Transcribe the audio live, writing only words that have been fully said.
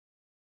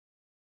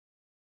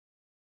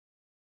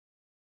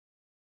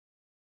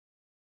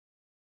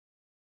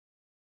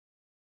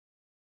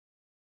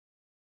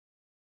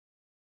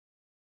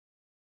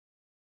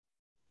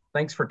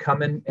thanks for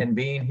coming and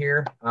being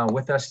here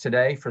with us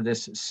today for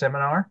this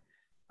seminar.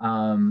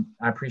 I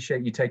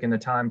appreciate you taking the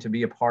time to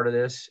be a part of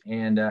this.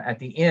 And at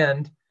the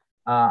end,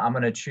 I'm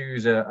going to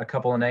choose a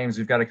couple of names.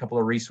 We've got a couple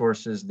of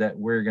resources that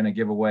we're going to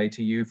give away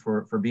to you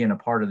for being a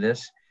part of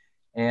this.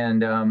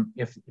 And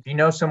if you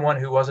know someone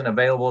who wasn't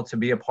available to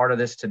be a part of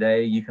this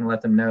today, you can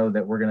let them know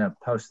that we're going to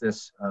post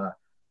this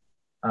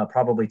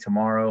probably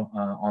tomorrow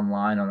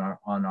online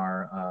on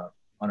our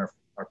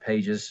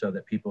pages so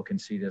that people can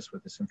see this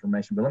with this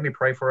information. But let me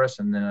pray for us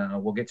and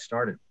then we'll get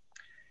started.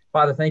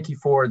 Father, thank you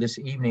for this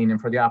evening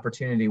and for the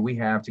opportunity we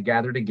have to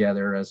gather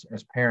together as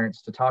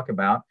parents to talk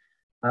about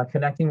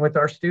connecting with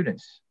our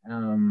students.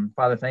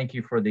 Father, thank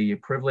you for the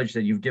privilege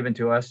that you've given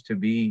to us to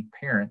be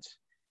parents.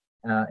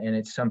 And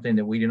it's something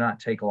that we do not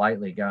take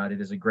lightly, God. It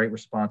is a great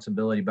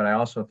responsibility, but I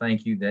also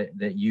thank you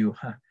that you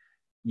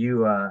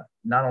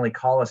not only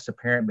call us to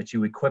parent, but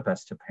you equip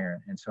us to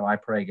parent. And so I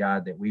pray,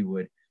 God, that we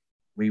would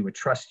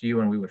trust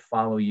you and we would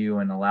follow you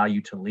and allow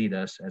you to lead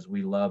us as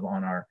we love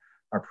on our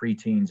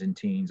preteens and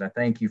teens. I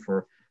thank you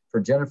for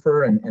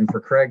Jennifer and for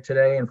Craig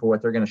today and for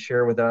what they're going to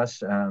share with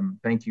us.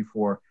 Thank you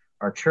for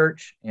our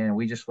church, and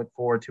we just look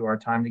forward to our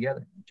time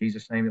together. In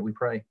Jesus' name that we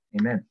pray.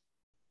 Amen.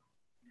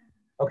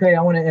 Okay,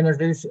 I want to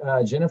introduce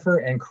Jennifer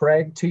and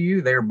Craig to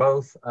you. They're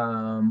both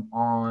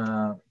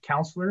on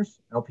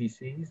counselors,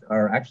 LPCs,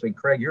 or actually,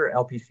 Craig, you're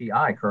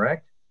LPCI,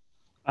 correct?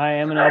 I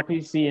am an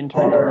LPC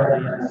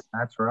intern. Yes.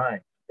 That's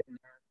right.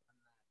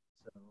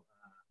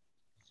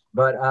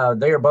 But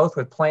they are both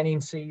with Planting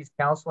Seeds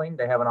Counseling.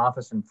 They have an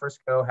office in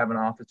Frisco, have an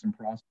office in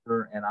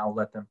Prosper, and I'll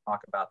let them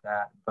talk about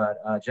that. But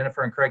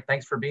Jennifer and Craig,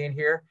 thanks for being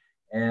here.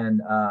 And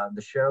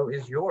the show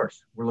is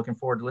yours. We're looking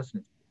forward to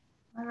listening.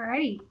 All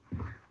righty.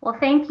 Well,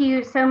 thank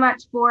you so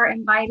much for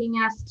inviting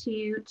us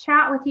to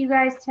chat with you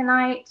guys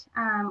tonight.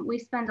 We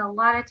spend a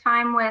lot of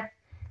time with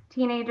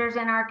teenagers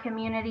in our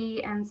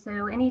community, and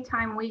so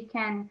anytime we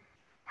can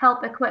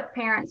help equip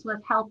parents with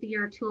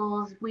healthier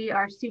tools, we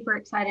are super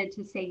excited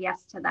to say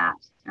yes to that.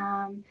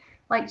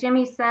 Like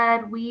Jimmy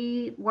said,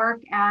 we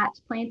work at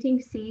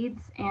Planting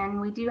Seeds, and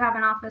we do have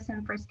an office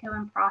in Frisco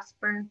and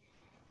Prosper.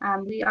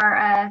 We are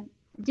a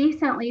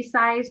decently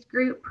sized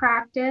group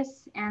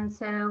practice, and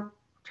so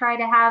try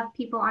to have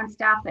people on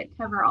staff that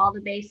cover all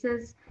the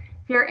bases.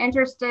 If you're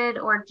interested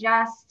or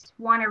just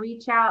want to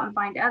reach out and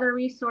find other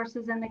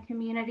resources in the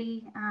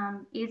community,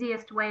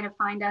 easiest way to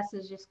find us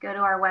is just go to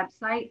our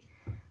website,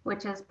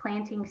 which is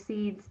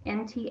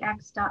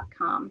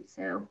plantingseedsntx.com.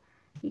 So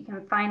you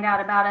can find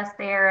out about us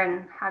there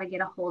and how to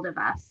get a hold of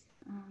us.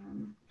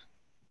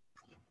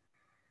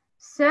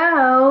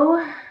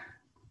 So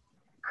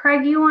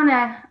Craig, you want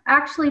to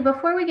actually,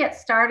 before we get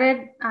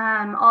started,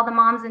 all the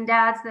moms and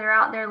dads that are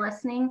out there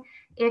listening,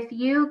 if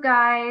you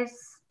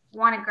guys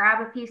want to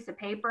grab a piece of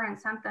paper and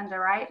something to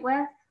write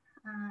with,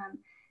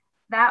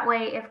 that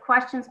way, if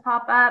questions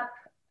pop up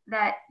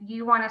that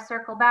you want to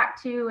circle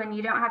back to and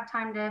you don't have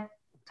time to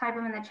type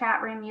them in the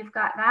chat room, you've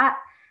got that.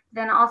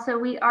 Then also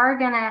we are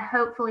going to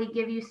hopefully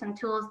give you some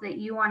tools that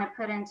you want to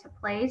put into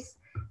place.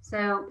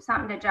 So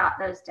something to jot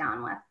those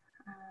down with.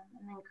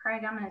 And then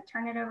Craig, I'm going to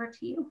turn it over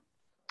to you.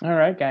 All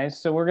right,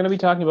 guys. So we're going to be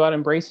talking about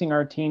embracing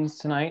our teens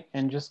tonight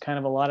and just kind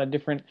of a lot of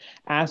different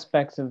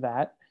aspects of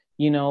that.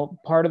 You know,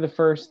 part of the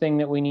first thing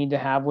that we need to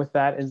have with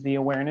that is the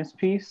awareness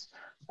piece.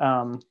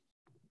 Sorry,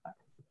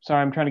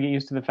 I'm trying to get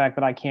used to the fact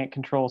that I can't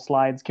control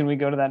slides. Can we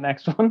go to that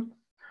next one?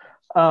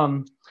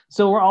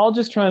 So we're all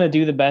just trying to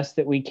do the best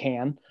that we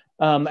can.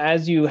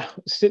 As you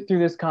sit through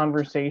this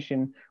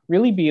conversation,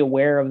 really be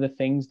aware of the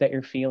things that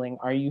you're feeling.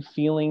 Are you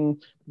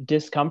feeling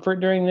discomfort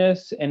during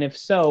this? And if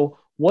so,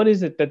 what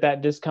is it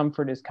that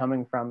discomfort is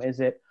coming from? Is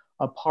it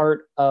a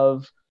part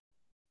of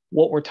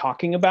what we're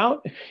talking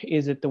about?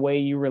 Is it the way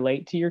you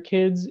relate to your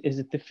kids? Is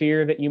it the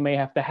fear that you may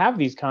have to have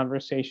these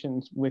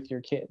conversations with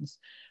your kids?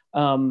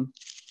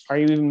 Are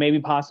you even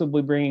maybe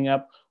possibly bringing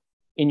up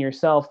in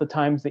yourself the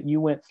times that you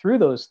went through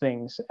those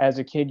things as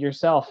a kid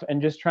yourself and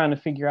just trying to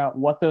figure out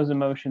what those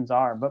emotions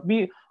are? But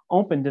be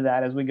open to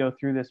that as we go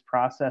through this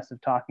process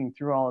of talking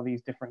through all of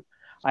these different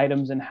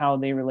items and how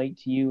they relate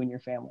to you and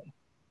your family.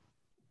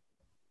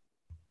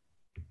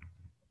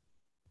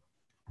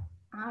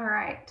 All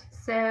right,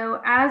 so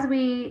as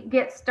we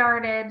get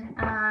started,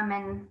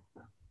 and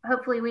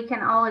hopefully we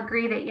can all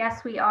agree that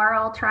yes, we are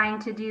all trying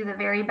to do the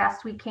very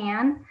best we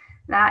can.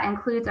 That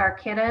includes our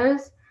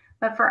kiddos.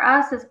 But for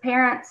us as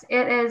parents,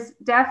 it is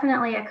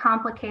definitely a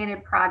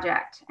complicated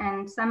project.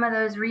 And some of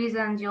those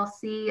reasons you'll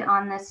see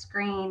on this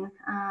screen.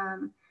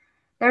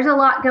 There's a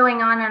lot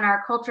going on in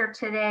our culture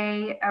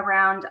today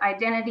around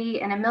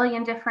identity in a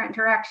million different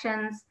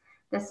directions.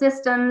 The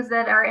systems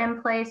that are in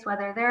place,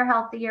 whether they're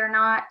healthy or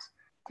not,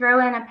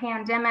 throw in a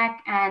pandemic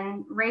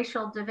and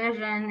racial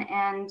division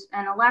and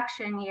an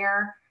election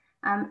year,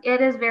 it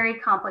is very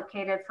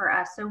complicated for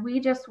us. So we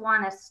just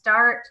want to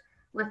start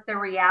with the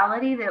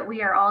reality that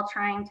we are all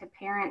trying to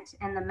parent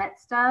in the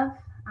midst of.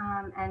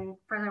 And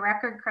for the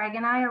record, Craig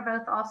and I are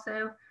both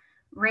also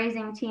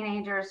raising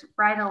teenagers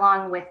right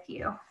along with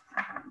you.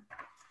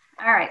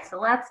 All right, so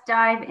let's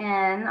dive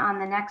in on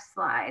the next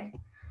slide.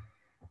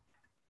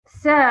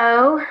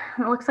 So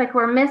it looks like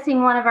we're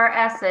missing one of our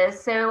S's.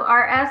 So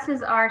our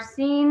S's are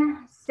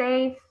seen,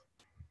 safe,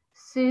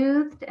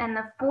 soothed, and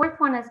the fourth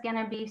one is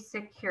going to be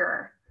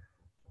secure.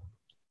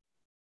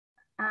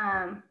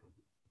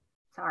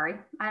 Sorry,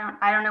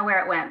 I don't know where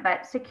it went,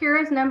 but secure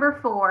is number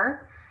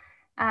 4.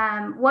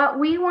 What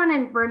we want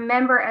to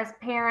remember as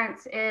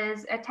parents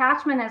is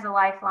attachment is a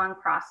lifelong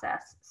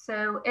process.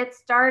 So it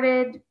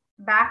started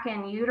back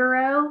in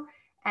utero,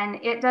 and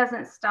it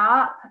doesn't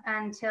stop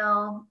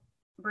until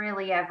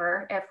really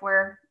ever. If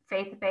we're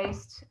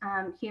faith-based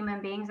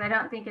human beings, I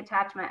don't think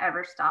attachment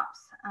ever stops.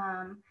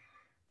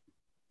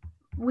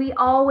 We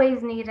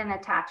always need an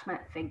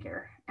attachment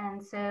figure.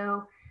 And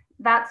so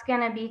that's going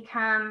to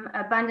become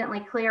abundantly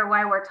clear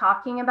why we're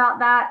talking about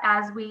that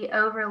as we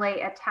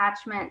overlay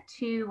attachment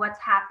to what's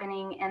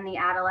happening in the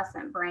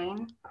adolescent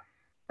brain.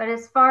 But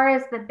as far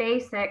as the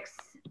basics,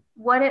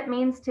 what it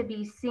means to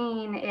be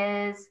seen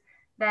is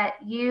that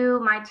you,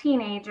 my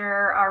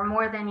teenager, are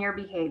more than your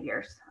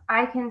behaviors.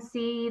 I can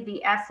see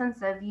the essence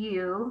of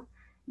you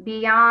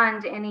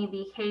beyond any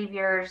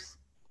behaviors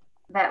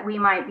that we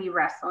might be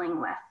wrestling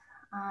with.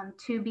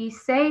 To be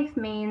safe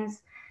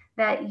means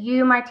that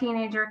you, my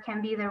teenager,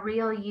 can be the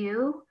real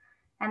you,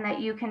 and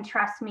that you can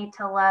trust me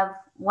to love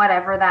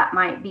whatever that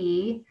might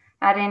be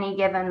at any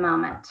given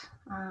moment.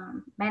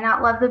 May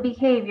not love the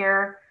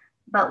behavior,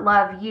 but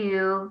love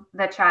you,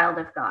 the child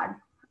of God.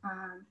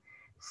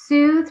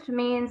 Soothed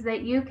means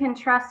that you can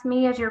trust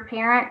me as your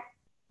parent.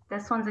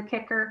 This one's a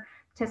kicker,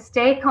 to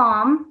stay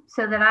calm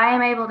so that I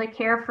am able to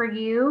care for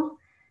you,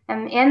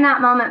 and in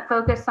that moment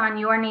focus on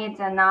your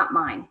needs and not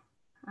mine.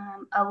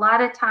 A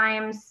lot of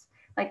times,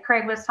 like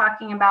Craig was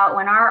talking about,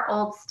 when our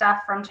old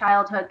stuff from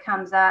childhood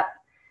comes up,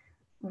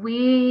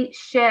 we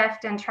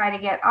shift and try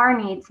to get our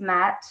needs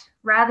met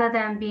rather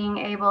than being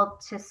able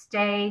to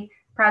stay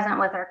present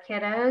with our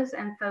kiddos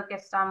and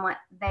focused on what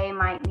they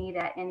might need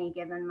at any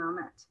given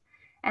moment.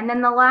 And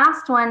then the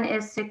last one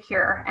is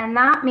secure. And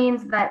that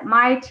means that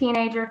my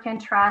teenager can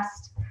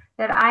trust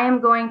that I am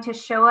going to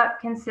show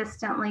up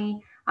consistently.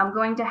 I'm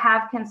going to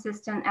have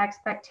consistent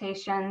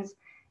expectations,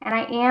 and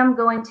I am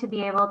going to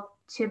be able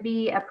to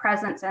be a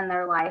presence in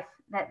their life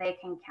that they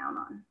can count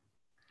on.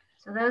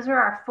 So those are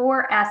our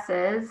 4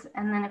 S's.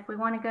 And then if we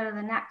want to go to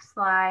the next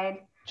slide.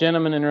 Jen,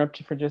 I'm going to interrupt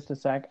you for just a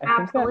sec. I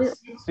think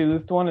that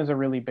soothed one is a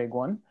really big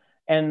one.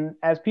 And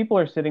as people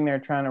are sitting there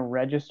trying to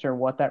register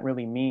what that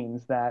really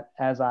means, that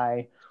as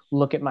I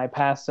look at my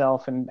past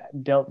self and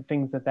dealt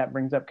things that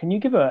brings up, can you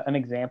give an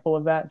example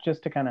of that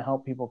just to kind of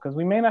help people? Because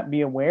we may not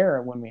be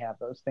aware when we have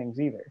those things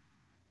either.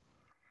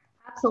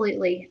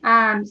 Absolutely.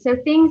 So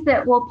things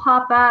that will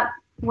pop up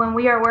when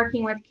we are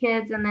working with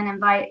kids and then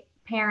invite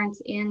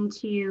parents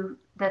into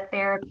the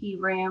therapy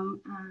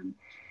room.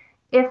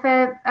 If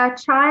a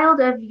child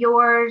of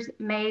yours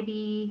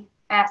maybe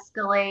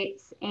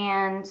escalates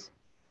and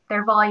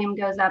their volume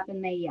goes up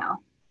and they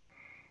yell,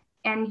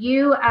 and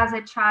you as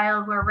a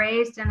child were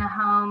raised in a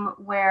home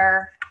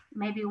where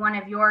maybe one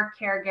of your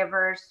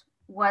caregivers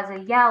was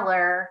a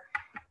yeller,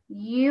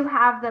 you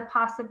have the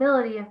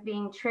possibility of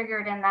being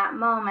triggered in that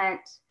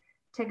moment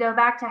to go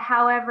back to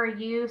however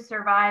you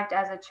survived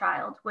as a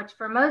child, which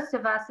for most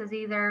of us is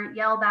either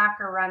yell back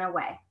or run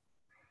away.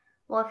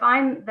 Well, if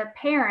I'm the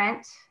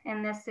parent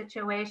in this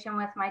situation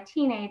with my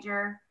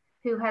teenager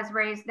who has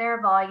raised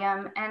their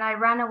volume and I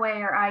run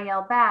away or I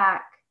yell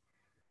back,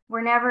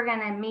 we're never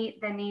going to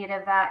meet the need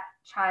of that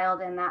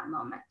child in that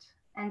moment.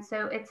 And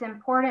so it's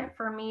important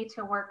for me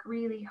to work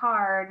really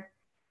hard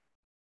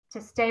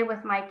to stay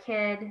with my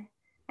kid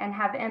and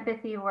have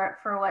empathy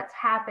for what's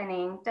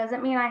happening.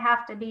 Doesn't mean I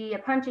have to be a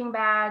punching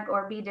bag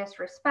or be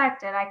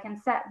disrespected. I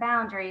can set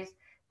boundaries,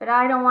 but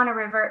I don't want to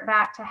revert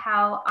back to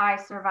how I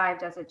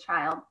survived as a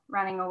child,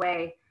 running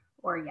away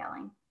or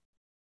yelling.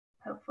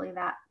 Hopefully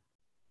that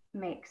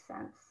makes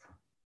sense.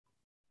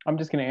 I'm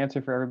just going to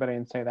answer for everybody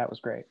and say that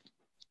was great.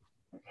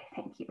 Okay,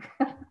 thank you.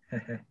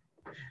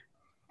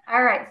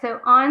 All right, so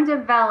on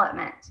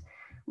development.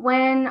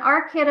 When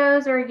our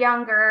kiddos are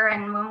younger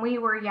and when we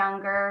were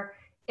younger,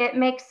 it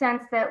makes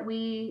sense that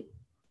we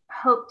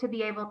hope to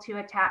be able to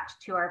attach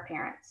to our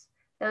parents.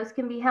 Those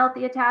can be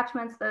healthy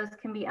attachments, those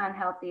can be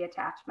unhealthy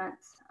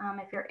attachments.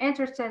 If you're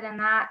interested in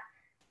that,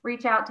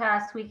 reach out to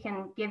us. We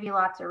can give you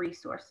lots of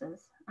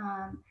resources.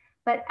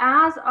 But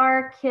as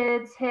our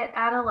kids hit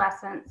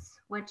adolescence,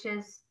 which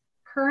is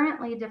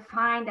currently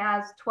defined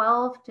as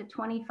 12 to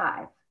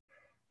 25,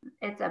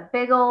 it's a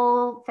big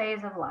old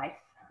phase of life.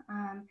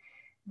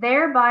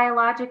 They're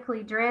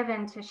biologically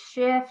driven to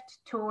shift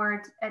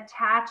towards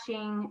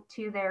attaching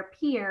to their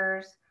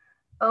peers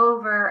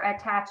over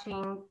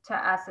attaching to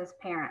us as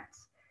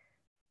parents.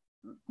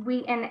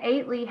 We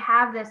innately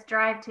have this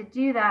drive to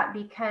do that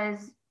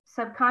because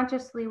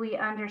subconsciously we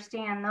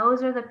understand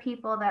those are the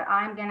people that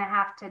I'm going to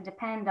have to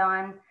depend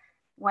on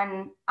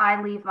when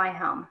I leave my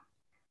home.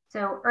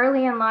 So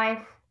early in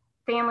life,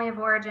 family of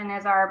origin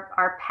is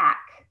our pack.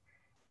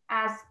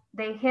 As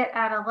they hit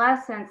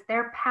adolescence,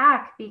 their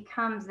pack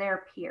becomes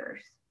their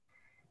peers.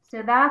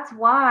 So that's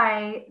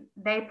why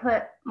they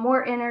put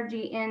more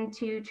energy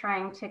into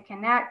trying to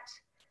connect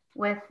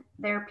with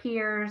their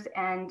peers,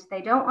 and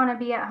they don't want to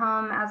be at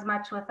home as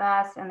much with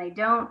us, and they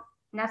don't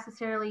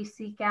necessarily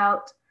seek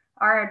out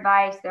our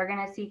advice. They're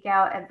going to seek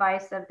out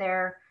advice of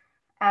their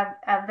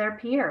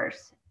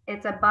peers.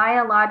 It's a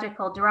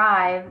biological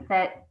drive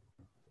that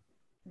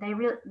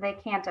they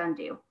can't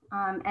undo,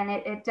 and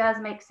it does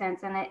make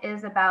sense, and it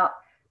is about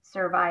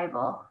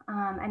survival.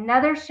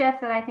 Another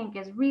shift that I think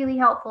is really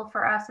helpful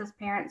for us as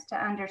parents to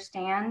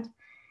understand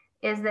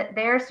is that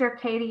their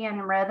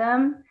circadian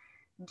rhythm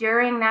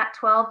during that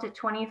 12 to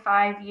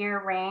 25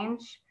 year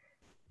range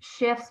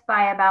shifts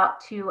by about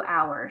 2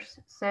 hours.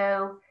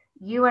 So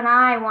you and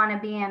I want to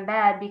be in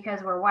bed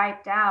because we're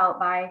wiped out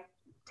by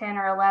 10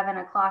 or 11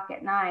 o'clock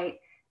at night.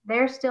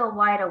 They're still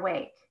wide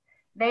awake.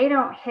 They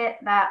don't hit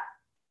that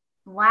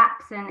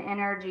lapse in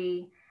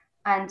energy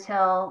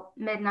until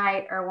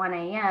midnight or 1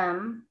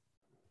 a.m.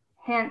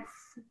 Hence,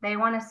 they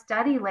want to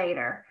study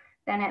later.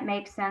 Then it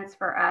makes sense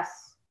for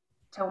us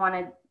to want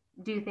to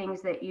do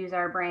things that use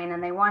our brain,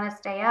 and they want to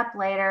stay up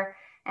later.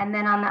 And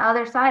then on the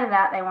other side of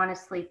that, they want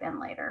to sleep in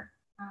later.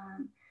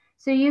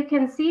 So you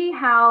can see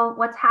how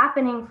what's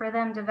happening for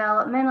them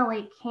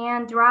developmentally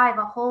can drive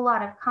a whole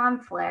lot of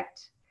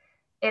conflict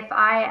if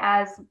I,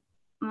 as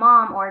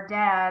mom or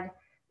dad,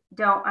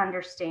 don't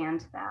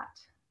understand that.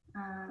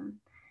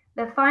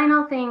 The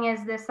final thing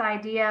is this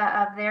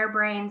idea of their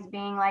brains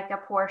being like a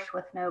Porsche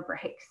with no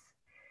brakes.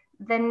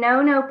 The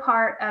no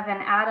part of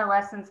an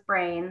adolescent's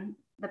brain,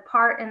 the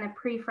part in the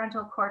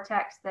prefrontal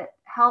cortex that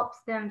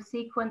helps them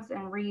sequence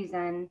and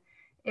reason,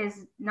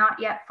 is not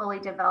yet fully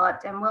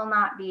developed and will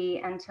not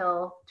be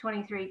until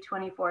 23,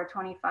 24,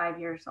 25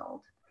 years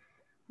old.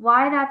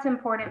 Why that's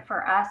important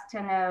for us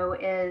to know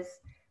is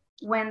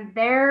when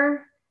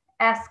they're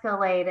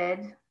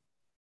escalated,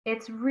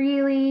 it's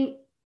really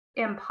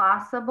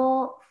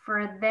impossible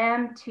for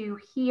them to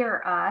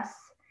hear us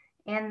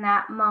in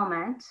that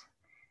moment.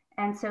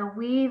 And so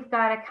we've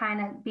got to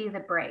kind of be the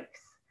brakes.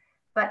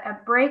 But a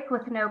brake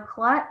with no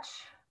clutch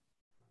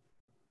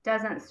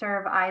doesn't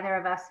serve either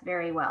of us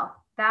very well.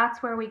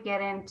 That's where we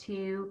get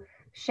into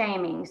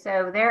shaming.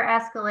 So they're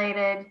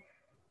escalated.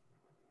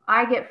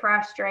 I get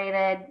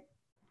frustrated.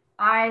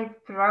 I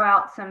throw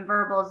out some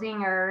verbal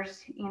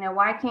zingers. You know,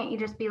 why can't you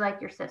just be like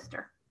your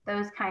sister?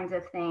 Those kinds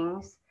of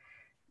things.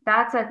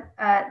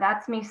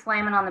 That's me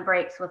slamming on the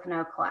brakes with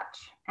no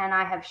clutch. And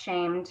I have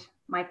shamed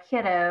my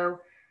kiddo,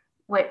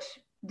 which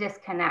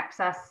disconnects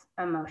us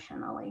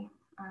emotionally.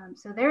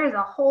 So there is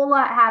a whole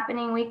lot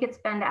happening. We could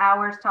spend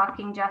hours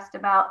talking just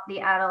about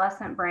the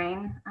adolescent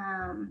brain.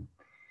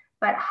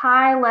 But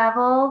high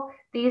level,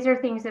 these are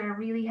things that are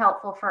really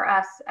helpful for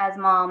us as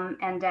mom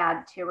and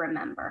dad to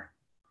remember.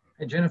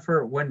 Hey,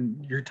 Jennifer,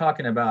 when you're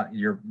talking about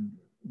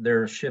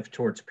their shift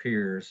towards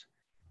peers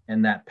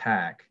and that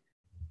pack,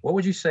 what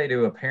would you say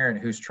to a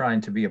parent who's trying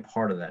to be a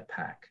part of that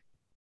pack?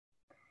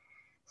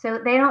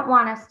 So they don't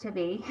want us to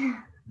be.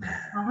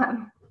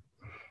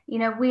 You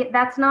know,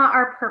 that's not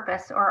our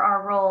purpose or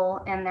our role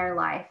in their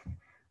life.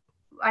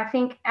 I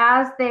think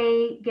as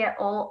they get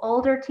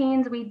older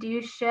teens, we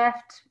do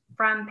shift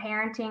from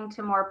parenting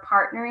to more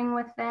partnering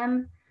with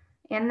them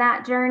in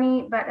that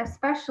journey, but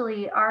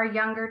especially our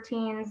younger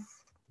teens,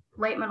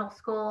 late middle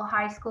school,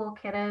 high school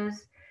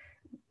kiddos,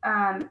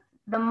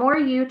 the more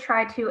you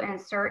try to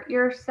insert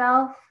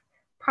yourself,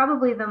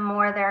 probably the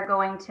more they're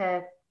going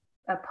to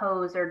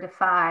oppose or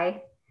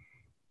defy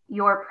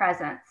your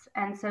presence.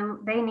 And so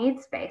they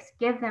need space.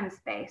 Give them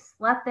space.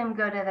 Let them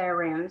go to their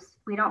rooms.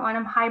 We don't want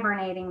them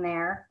hibernating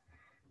there,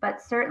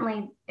 but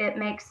certainly it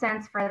makes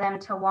sense for them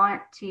to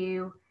want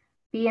to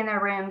be in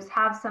their rooms,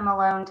 have some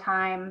alone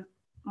time,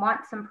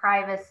 want some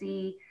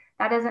privacy.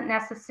 That doesn't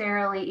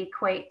necessarily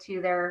equate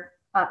to their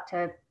up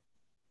to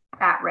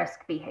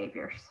at-risk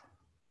behaviors.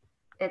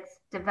 It's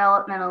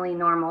developmentally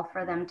normal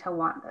for them to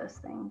want those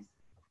things.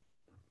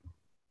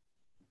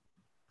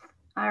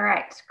 All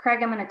right, Craig,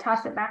 I'm going to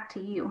toss it back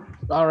to you.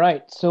 All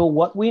right. So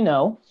what we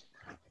know,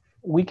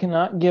 we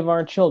cannot give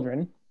our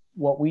children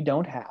what we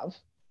don't have.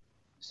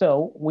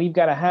 So we've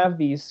got to have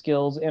these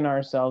skills in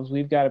ourselves.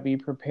 We've got to be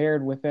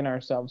prepared within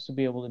ourselves to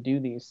be able to do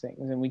these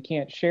things. And we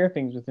can't share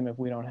things with them if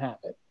we don't have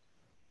it.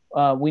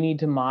 We need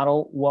to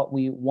model what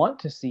we want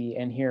to see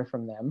and hear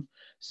from them.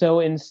 So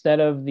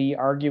instead of the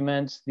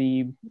arguments,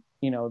 the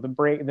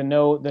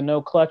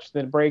no clutch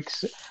that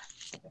breaks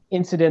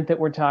incident that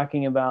we're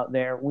talking about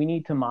there, we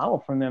need to model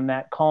from them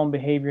that calm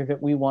behavior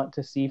that we want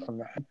to see from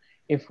them.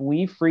 If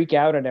we freak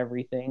out at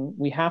everything,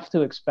 we have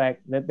to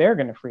expect that they're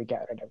going to freak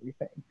out at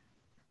everything.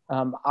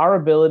 Our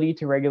ability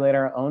to regulate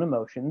our own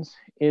emotions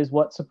is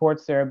what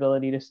supports their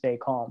ability to stay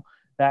calm.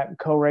 That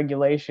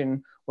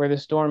co-regulation where the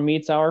storm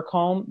meets our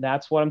calm,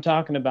 that's what I'm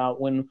talking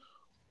about. When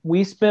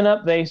we spin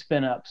up, they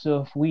spin up.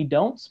 So if we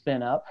don't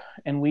spin up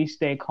and we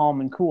stay calm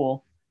and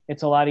cool,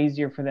 it's a lot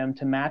easier for them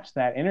to match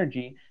that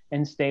energy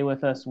and stay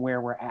with us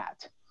where we're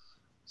at.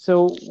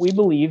 So we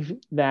believe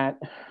that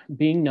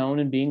being known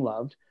and being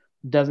loved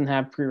doesn't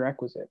have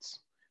prerequisites.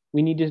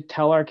 We need to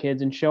tell our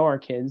kids and show our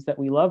kids that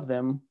we love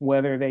them,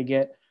 whether they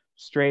get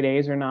straight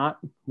A's or not,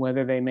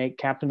 whether they make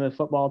captain of the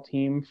football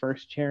team,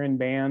 first chair in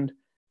band,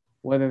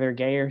 whether they're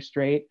gay or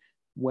straight,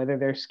 whether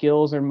their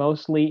skills are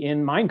mostly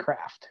in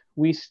Minecraft.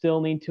 We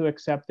still need to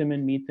accept them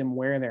and meet them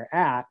where they're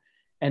at,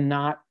 and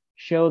not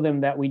show them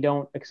that we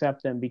don't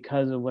accept them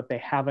because of what they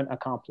haven't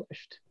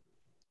accomplished.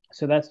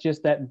 So that's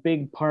just that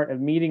big part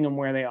of meeting them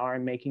where they are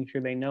and making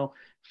sure they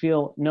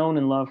feel known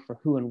and loved for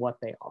who and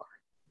what they are.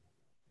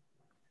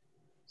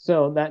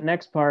 So that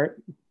next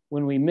part,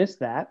 when we miss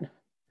that,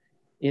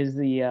 is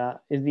the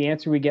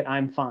answer we get,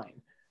 I'm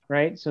fine,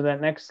 right? So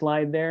that next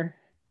slide there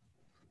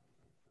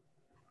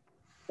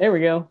we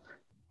go.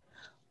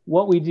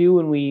 What we do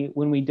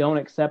when we don't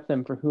accept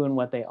them for who and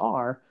what they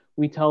are,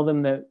 we tell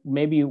them that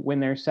maybe when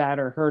they're sad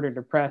or hurt or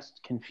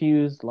depressed,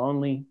 confused,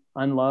 lonely,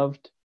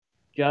 unloved,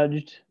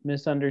 judged,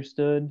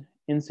 misunderstood,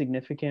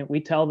 insignificant, we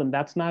tell them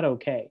that's not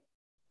okay.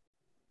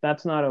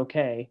 That's not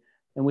okay,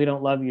 and we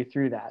don't love you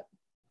through that.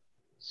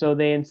 So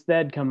they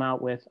instead come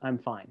out with, I'm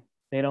fine.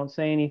 They don't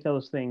say any of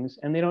those things,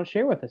 and they don't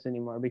share with us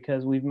anymore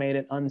because we've made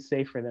it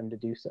unsafe for them to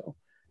do so.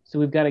 So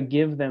we've got to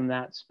give them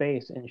that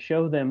space and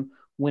show them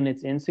when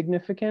it's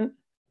insignificant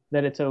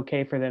that it's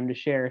okay for them to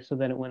share, so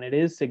that when it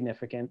is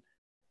significant,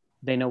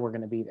 they know we're going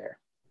to be there.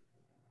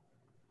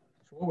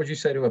 So what would you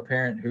say to a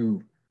parent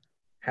who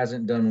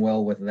hasn't done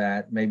well with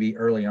that, maybe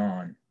early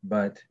on,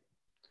 but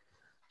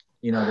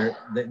they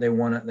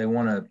want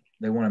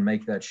to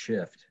make that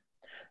shift?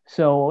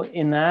 So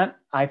in that,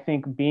 I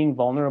think being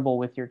vulnerable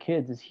with your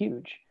kids is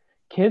huge.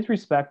 Kids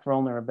respect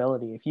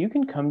vulnerability. If you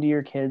can come to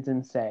your kids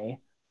and say,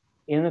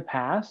 in the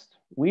past,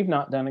 we've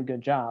not done a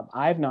good job.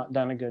 I've not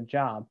done a good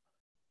job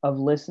of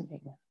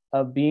listening,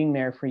 of being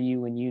there for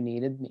you when you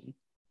needed me.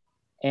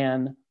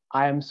 And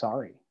I'm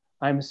sorry.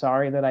 I'm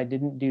sorry that I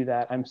didn't do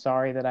that. I'm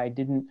sorry that I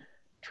didn't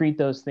treat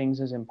those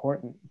things as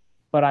important,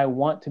 but I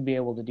want to be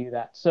able to do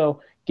that.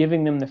 So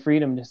giving them the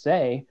freedom to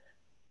say,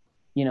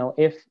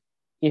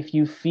 if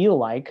you feel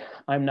like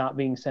I'm not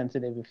being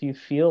sensitive, if you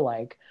feel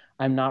like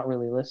I'm not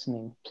really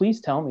listening,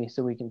 please tell me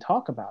so we can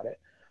talk about it.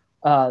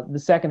 The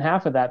second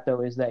half of that,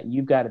 though, is that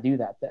you've got to do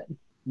that then.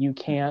 You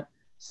can't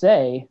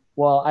say,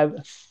 well,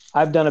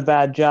 I've done a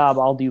bad job,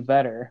 I'll do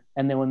better.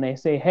 And then when they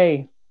say,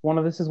 hey,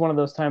 this is one of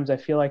those times I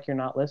feel like you're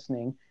not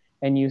listening,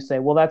 and you say,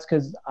 well, that's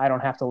because I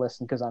don't have to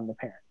listen because I'm the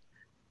parent.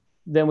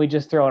 Then we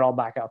just throw it all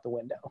back out the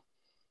window.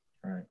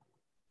 Right.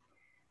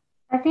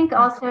 I think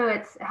also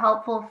it's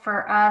helpful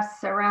for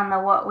us around the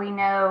what we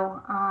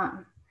know,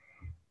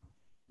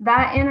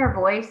 that inner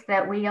voice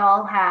that we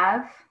all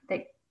have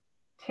that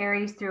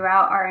carries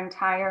throughout our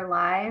entire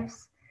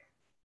lives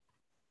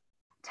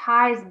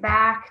ties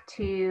back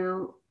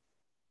to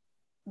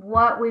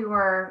what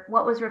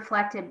was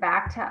reflected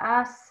back to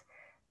us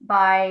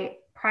by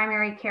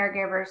primary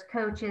caregivers,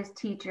 coaches,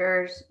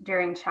 teachers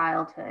during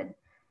childhood.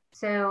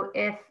 So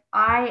if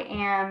I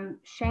am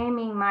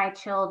shaming my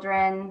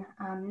children,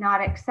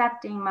 not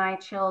accepting my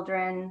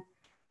children,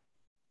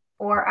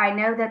 or I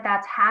know that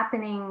that's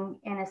happening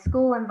in a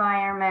school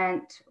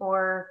environment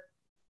or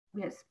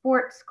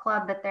sports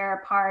club that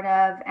they're a part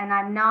of, and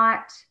I'm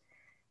not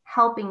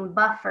helping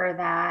buffer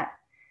that,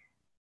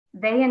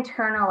 they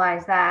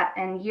internalize that,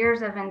 and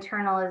years of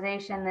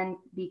internalization then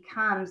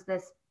becomes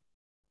this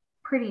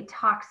pretty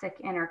toxic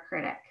inner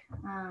critic,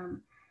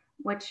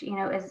 which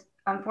is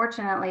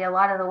unfortunately a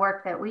lot of the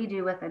work that we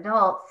do with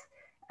adults,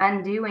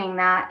 undoing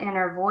that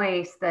inner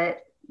voice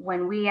that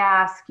when we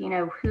ask,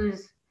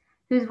 whose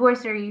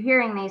voice are you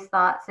hearing these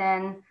thoughts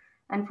in,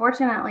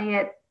 unfortunately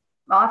it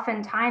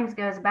oftentimes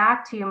goes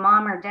back to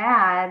mom or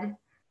dad.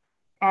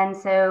 And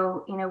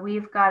so,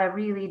 we've got to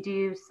really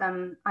do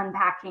some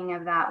unpacking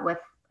of that with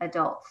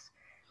adults.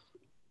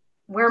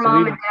 We're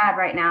mom and dad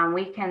right now, and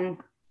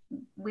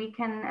we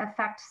can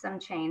affect some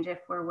change if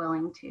we're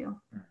willing to.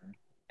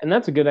 And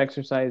that's a good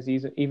exercise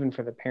even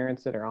for the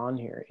parents that are on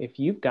here. If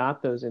you've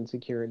got those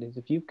insecurities,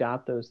 if you've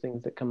got those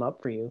things that come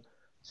up for you,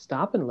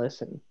 stop and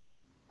listen.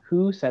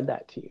 Who said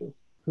that to you?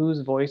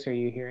 Whose voice are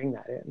you hearing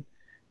that in?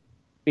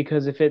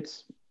 Because if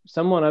it's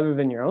someone other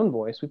than your own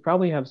voice, we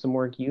probably have some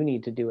work you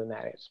need to do in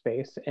that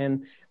space.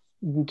 And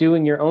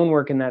doing your own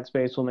work in that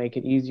space will make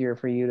it easier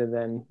for you to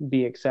then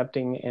be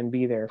accepting and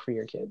be there for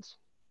your kids.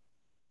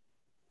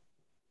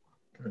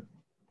 Good.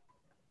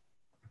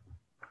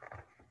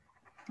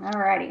 All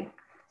righty.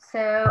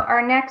 So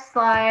our next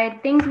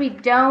slide, things we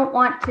don't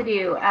want to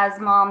do as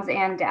moms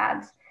and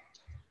dads.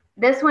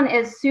 This one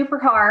is super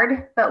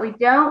hard, but we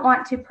don't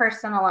want to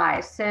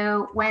personalize.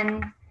 So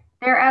when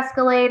they're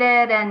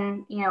escalated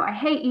and, I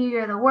hate you,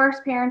 you're the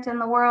worst parent in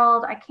the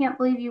world, I can't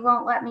believe you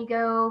won't let me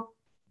go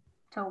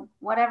to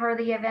whatever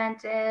the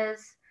event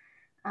is,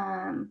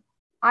 I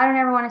don't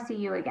ever want to see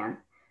you again.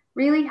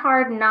 Really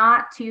hard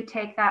not to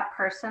take that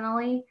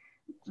personally.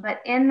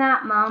 But in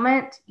that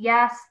moment,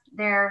 yes,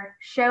 they're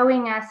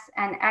showing us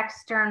an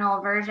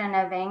external version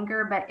of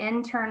anger, but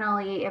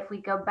internally, if we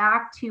go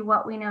back to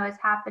what we know is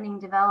happening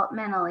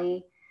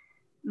developmentally,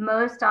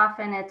 most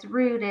often it's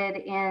rooted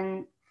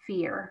in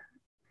fear.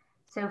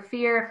 So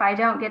fear, if I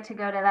don't get to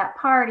go to that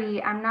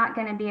party, I'm not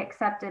going to be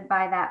accepted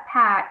by that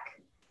pack.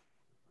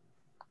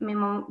 I mean,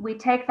 when we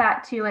take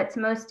that to its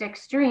most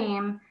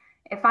extreme,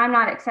 if I'm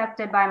not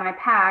accepted by my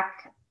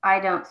pack, I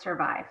don't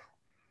survive.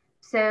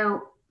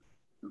 So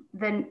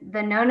the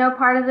no-no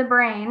part of the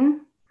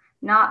brain,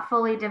 not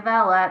fully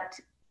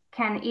developed,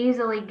 can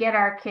easily get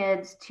our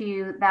kids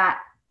to that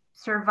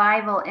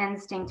survival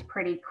instinct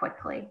pretty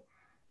quickly.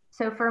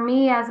 So for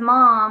me as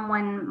mom,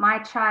 when my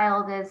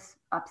child is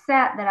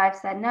upset that I've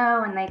said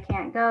no and they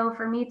can't go,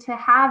 for me to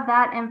have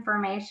that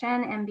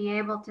information and be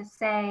able to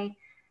say,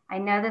 I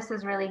know this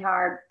is really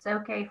hard. It's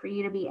okay for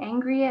you to be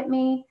angry at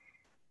me.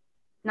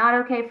 Not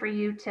okay for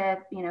you to,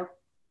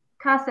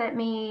 cuss at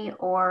me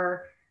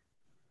or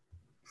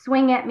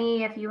swing at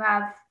me if you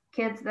have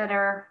kids that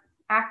are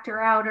actor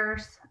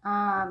outers.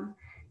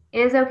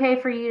 Is okay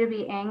for you to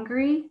be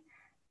angry.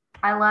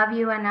 I love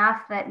you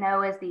enough that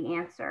no is the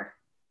answer,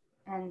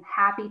 and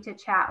happy to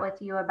chat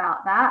with you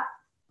about that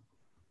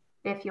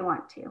if you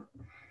want to.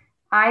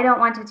 I don't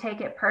want to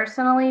take it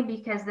personally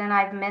because then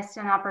I've missed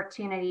an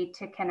opportunity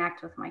to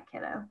connect with my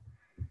kiddo.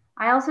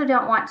 I also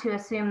don't want to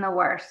assume the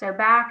worst. So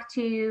back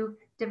to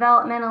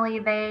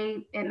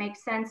developmentally, it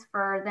makes sense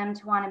for them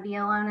to want to be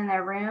alone in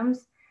their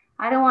rooms.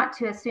 I don't want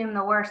to assume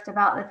the worst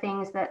about the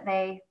things that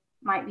they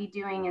might be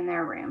doing in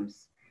their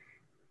rooms.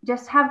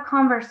 Just have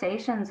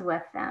conversations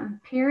with them.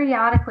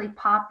 Periodically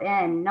pop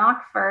in,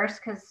 knock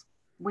first, because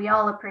we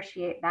all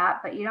appreciate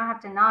that, but you don't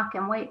have to knock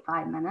and wait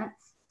 5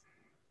 minutes.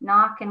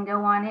 Knock and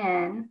go on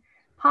in.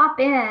 Pop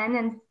in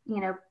and,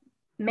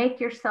 make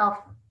yourself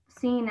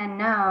seen and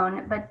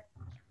known, but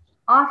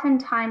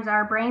oftentimes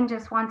our brain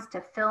just wants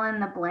to fill in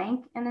the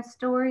blank in a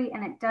story,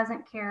 and it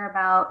doesn't care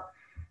about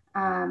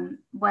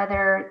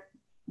whether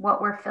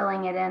what we're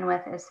filling it in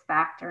with is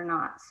fact or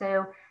not.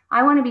 So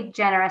I want to be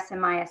generous in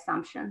my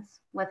assumptions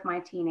with my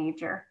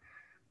teenager.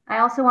 I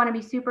also want to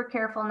be super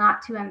careful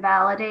not to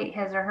invalidate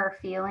his or her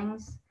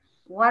feelings.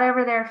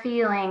 Whatever they're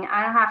feeling,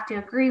 I don't have to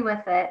agree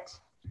with it,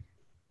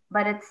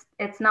 but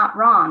it's not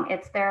wrong.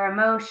 It's their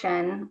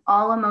emotion.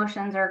 All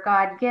emotions are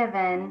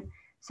God-given.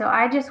 So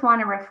I just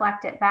want to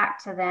reflect it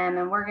back to them,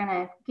 and we're going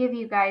to give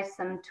you guys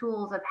some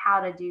tools of how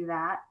to do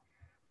that.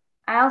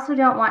 I also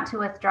don't want to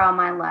withdraw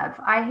my love.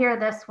 I hear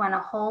this one a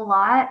whole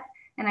lot,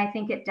 and I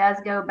think it does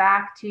go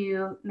back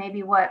to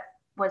maybe what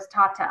was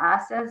taught to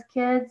us as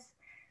kids.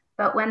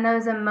 But when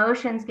those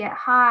emotions get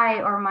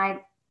high, or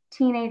my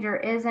teenager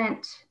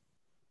isn't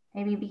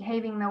maybe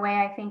behaving the way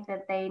I think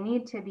that they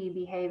need to be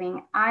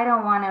behaving, I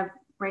don't want to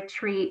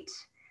retreat,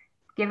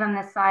 give them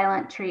the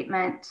silent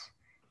treatment,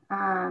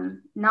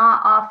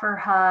 not offer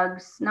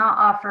hugs, not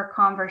offer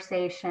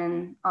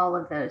conversation, all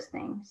of those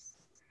things.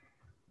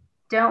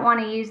 Don't want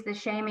to use the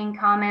shaming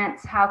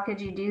comments. How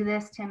could you do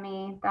this to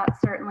me? That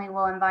certainly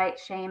will invite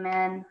shame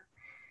in.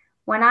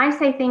 When I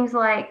say things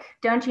like,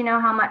 don't you know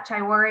how much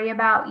I worry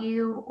about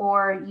you?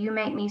 Or you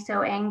make me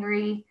so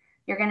angry,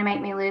 you're going to make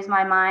me lose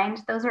my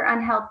mind. Those are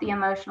unhealthy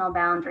emotional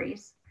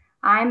boundaries.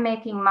 I'm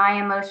making my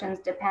emotions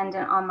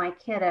dependent on my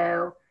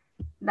kiddo.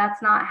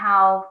 That's not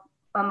how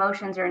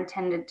emotions are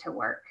intended to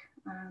work.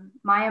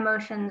 My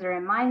emotions are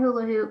in my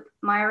hula hoop,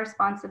 my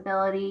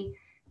responsibility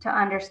to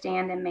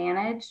understand and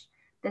manage.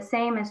 The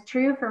same is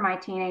true for my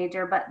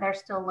teenager, but they're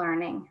still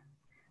learning.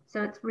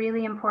 So it's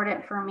really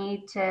important for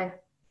me to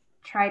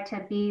try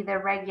to be the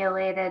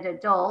regulated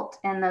adult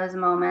in those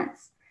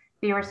moments,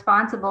 be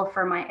responsible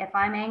for if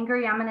I'm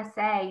angry, I'm going to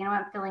say,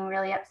 I'm feeling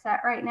really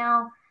upset right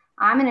now.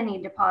 I'm going to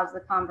need to pause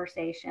the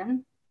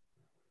conversation.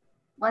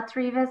 Let's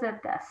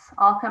revisit this.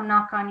 I'll come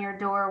knock on your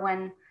door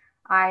when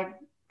I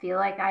feel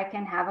like I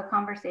can have a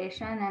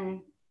conversation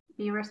and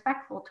be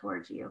respectful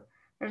towards you.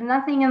 There's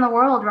nothing in the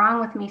world wrong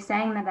with me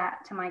saying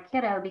that to my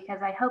kiddo,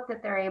 because I hope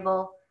that they're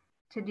able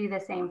to do the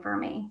same for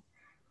me.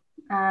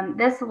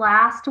 This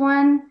last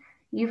one,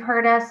 you've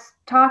heard us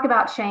talk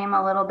about shame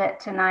a little bit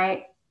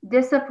tonight.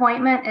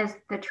 Disappointment is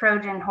the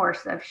Trojan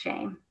horse of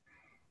shame.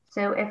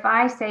 So if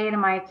I say to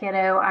my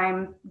kiddo,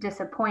 I'm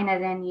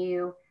disappointed in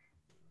you,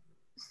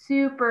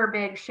 super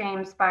big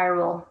shame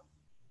spiral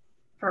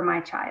for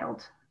my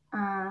child.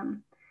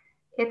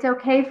 It's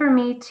okay for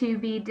me to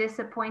be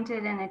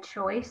disappointed in a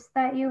choice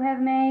that you have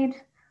made,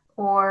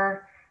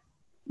 or,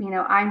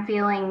 I'm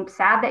feeling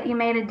sad that you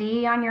made a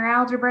D on your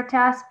algebra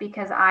test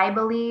because I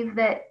believe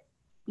that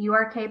you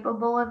are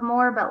capable of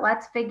more, but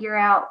let's figure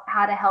out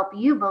how to help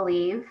you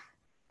believe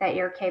that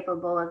you're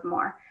capable of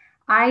more.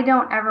 I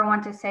don't ever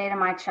want to say to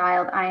my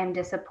child, I am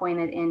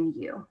disappointed in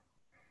you.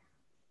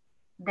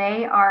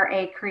 They are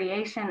a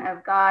creation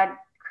of God,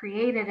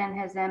 created in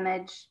his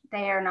image.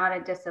 They are not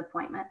a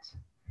disappointment.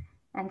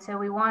 And so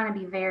we want to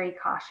be very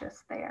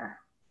cautious there.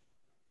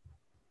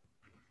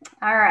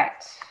 All right.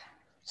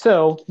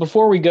 So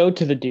before we go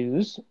to the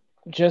do's,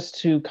 just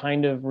to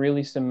kind of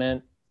really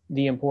cement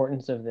the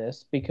importance of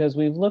this, because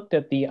we've looked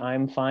at the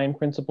I'm fine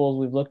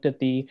principles, we've looked at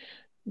the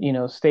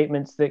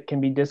statements that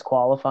can be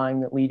disqualifying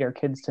that lead our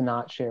kids to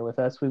not share with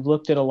us. We've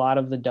looked at a lot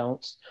of the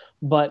don'ts,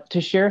 but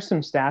to share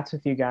some stats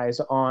with you guys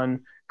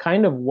on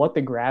kind of what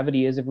the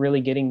gravity is of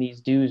really getting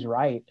these do's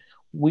right,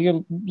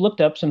 we looked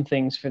up some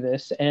things for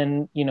this,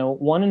 and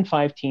 1 in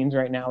 5 teens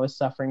right now is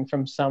suffering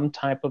from some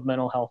type of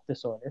mental health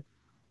disorder.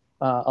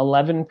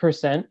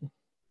 11%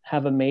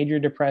 have had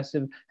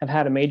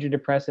a major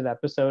depressive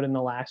episode in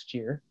the last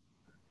year.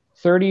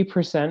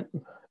 30%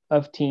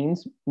 of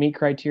teens meet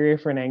criteria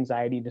for an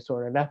anxiety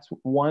disorder. That's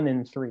 1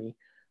 in 3,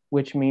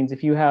 which means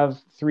if you have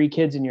 3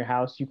 kids in your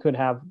house, you could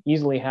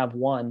easily have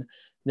one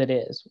that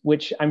is,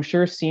 which I'm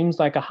sure seems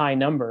like a high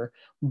number,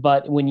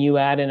 but when you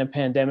add in a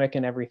pandemic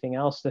and everything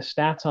else, the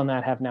stats on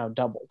that have now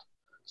doubled.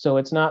 So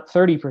it's not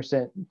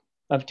 30%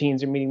 of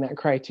teens are meeting that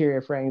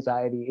criteria for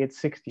anxiety, it's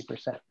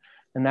 60%.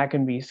 And that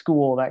can be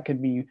school, that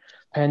could be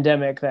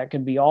pandemic, that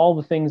could be all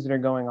the things that are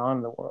going on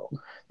in the world.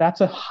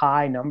 That's a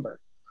high number.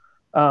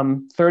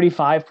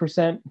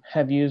 35%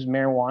 have used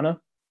marijuana,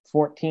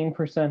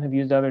 14% have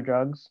used other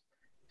drugs,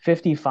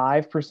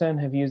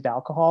 55% have used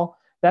alcohol.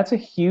 That's a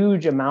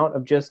huge amount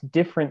of just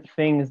different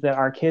things that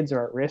our kids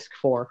are at risk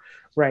for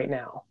right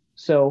now.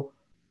 So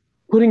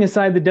putting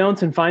aside the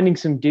don'ts and finding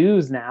some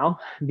do's now,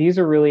 these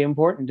are really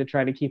important to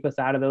try to keep us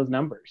out of those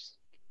numbers.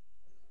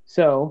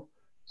 So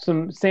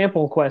some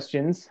sample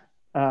questions.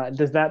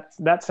 Does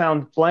that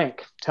sound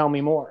blank? Tell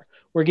me more.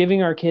 We're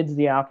giving our kids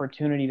the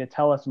opportunity to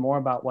tell us more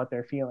about what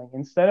they're feeling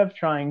instead of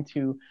trying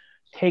to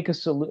take a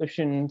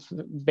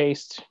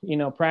solution-based,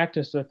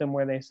 practice with them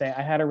where they say,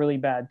 I had a really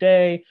bad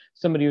day,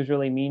 somebody was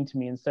really mean to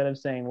me, instead of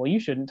saying, well, you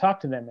shouldn't talk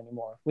to them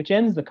anymore, which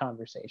ends the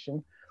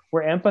conversation.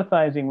 We're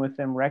empathizing with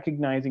them,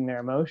 recognizing their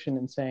emotion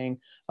and saying,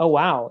 oh,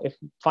 wow,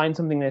 find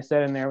something they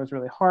said in there was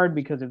really hard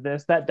because of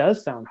this. That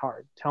does sound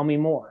hard. Tell me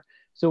more.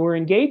 So we're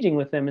engaging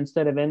with them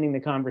instead of ending the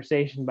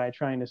conversation by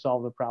trying to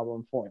solve the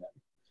problem for them.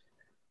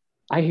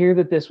 I hear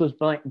that this was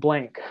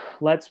blank.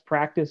 Let's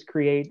practice,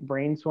 create,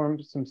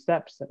 brainstorm some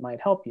steps that might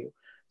help you.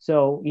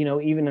 So,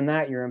 even in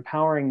that, you're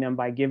empowering them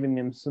by giving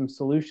them some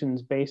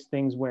solutions-based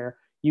things where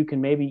you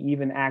can maybe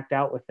even act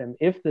out with them.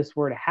 If this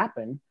were to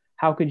happen,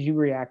 how could you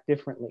react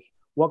differently?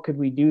 What could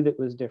we do that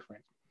was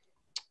different?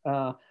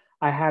 I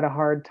had a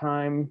hard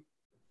time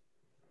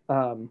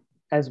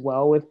as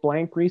well with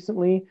blank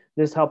recently.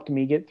 This helped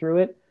me get through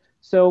it.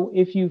 So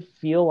if you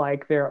feel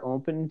like they're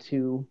open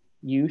to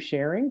you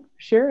share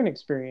an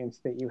experience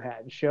that you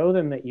had. Show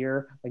them that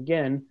you're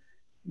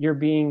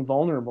being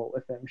vulnerable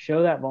with them.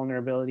 Show that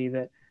vulnerability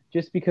that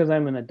just because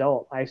I'm an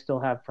adult, I still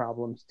have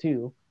problems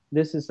too.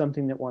 This is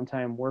something that one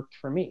time worked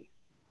for me.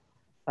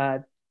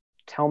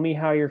 Tell me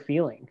how you're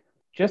feeling.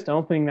 Just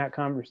opening that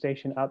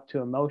conversation up to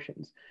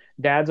emotions.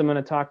 Dads, I'm going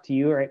to talk to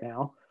you right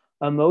now.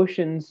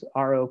 Emotions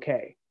are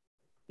okay.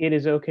 It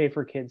is okay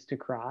for kids to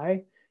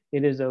cry.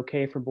 It is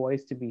okay for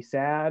boys to be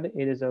sad.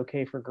 It is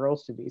okay for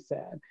girls to be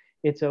sad.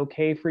 It's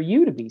okay for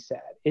you to be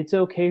sad. It's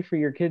okay for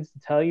your kids to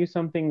tell you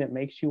something that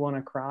makes you want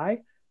to cry.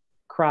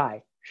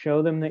 Cry.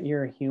 Show them that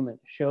you're a human.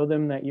 Show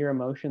them that your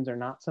emotions are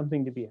not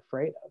something to be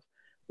afraid of.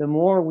 The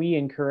more we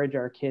encourage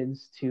our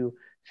kids to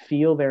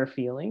feel their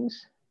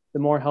feelings, the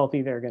more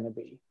healthy they're going to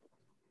be.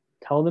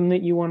 Tell them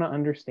that you want to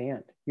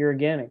understand. You're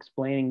again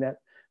explaining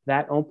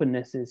that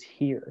openness is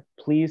here.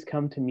 Please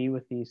come to me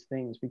with these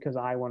things because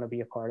I want to be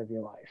a part of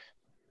your life.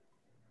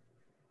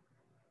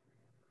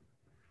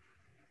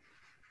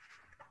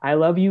 I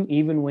love you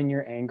even when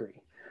you're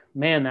angry.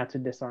 Man, that's a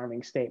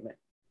disarming statement.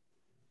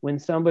 When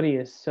somebody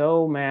is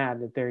so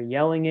mad that they're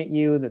yelling at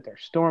you, that they're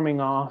storming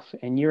off,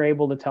 and you're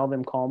able to tell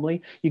them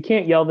calmly, you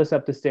can't yell this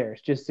up the stairs,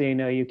 just so you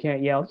know. You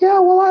can't yell, yeah,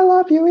 well, I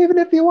love you even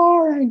if you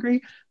are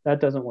angry. That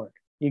doesn't work.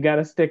 You got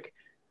to stick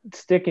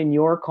in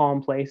your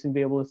calm place and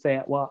be able to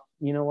say, well,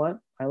 you know what?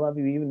 I love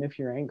you even if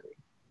you're angry.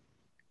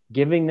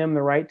 Giving them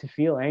the right to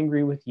feel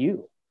angry with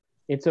you.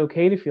 It's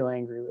okay to feel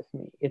angry with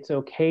me. It's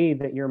okay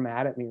that you're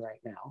mad at me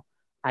right now.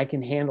 I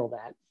can handle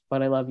that,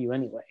 but I love you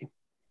anyway.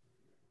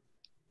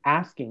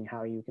 Asking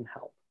how you can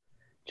help.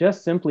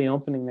 Just simply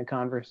opening the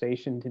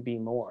conversation to be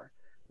more,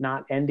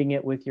 not ending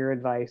it with your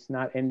advice,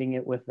 not ending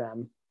it with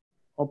them,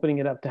 opening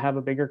it up to have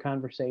a bigger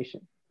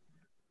conversation.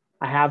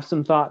 I have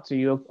some thoughts. Are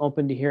you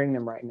open to hearing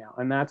them right now?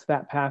 And that's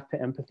that path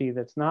to empathy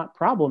that's not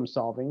problem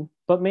solving,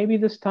 but maybe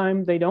this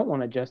time they don't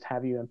want to just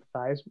have you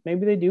empathize.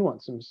 Maybe they do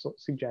want some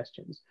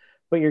suggestions,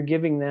 but you're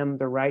giving them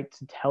the right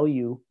to tell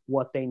you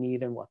what they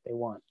need and what they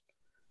want.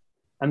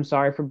 I'm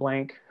sorry for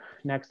blank.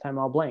 Next time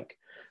I'll blank.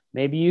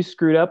 Maybe you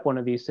screwed up one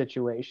of these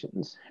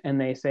situations and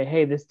they say,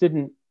 hey, this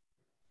didn't,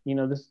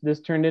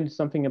 this turned into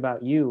something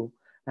about you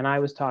and I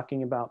was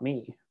talking about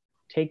me.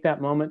 Take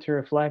that moment to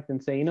reflect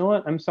and say, you know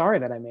what? I'm sorry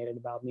that I made it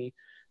about me.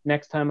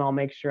 Next time I'll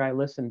make sure I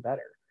listen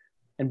better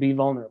and be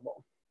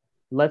vulnerable.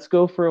 Let's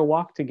go for a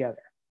walk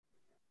together.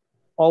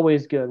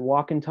 Always good.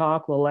 Walk and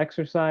talk, little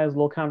exercise,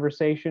 little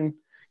conversation,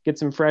 get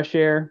some fresh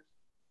air.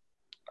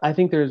 I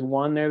think there's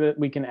one there that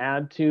we can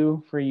add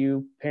to for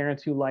you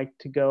parents who like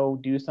to go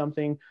do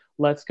something.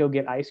 Let's go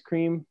get ice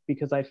cream,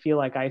 because I feel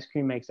like ice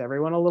cream makes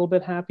everyone a little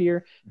bit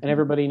happier. And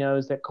everybody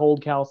knows that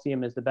cold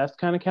calcium is the best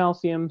kind of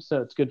calcium.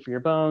 So it's good for your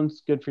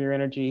bones, good for your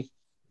energy.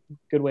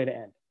 Good way to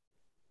end.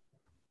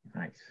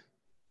 Nice.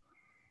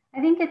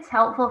 I think it's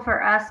helpful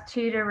for us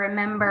too to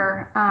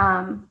remember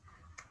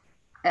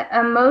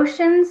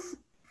emotions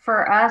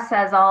for us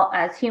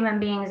as human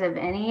beings of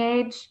any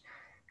age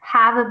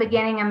have a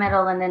beginning, a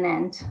middle, and an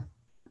end.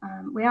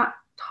 We don't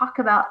talk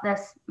about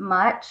this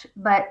much,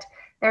 but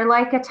they're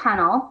like a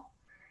tunnel.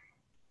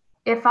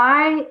 If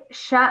I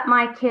shut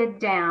my kid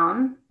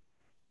down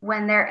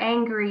when they're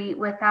angry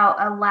without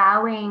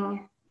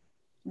allowing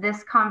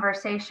this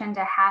conversation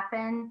to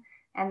happen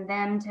and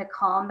them to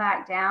calm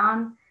back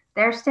down,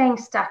 they're staying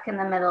stuck in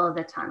the middle of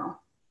the tunnel.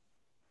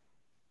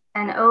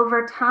 And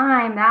over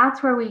time,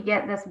 that's where we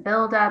get this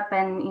buildup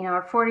and,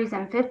 our 40s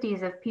and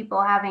 50s of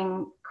people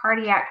having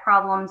cardiac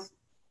problems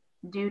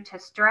due to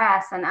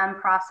stress and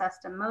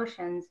unprocessed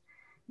emotions,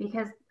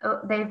 because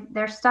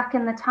they're stuck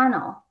in the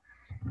tunnel.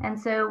 And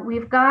so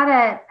we've got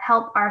to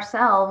help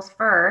ourselves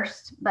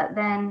first, but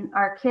then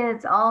our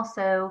kids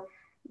also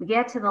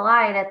get to the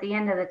light at the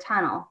end of the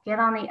tunnel, get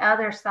on the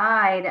other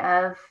side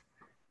of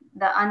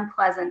the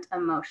unpleasant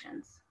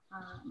emotions.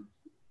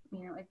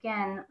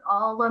 Again,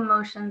 all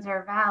emotions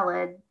are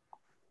valid.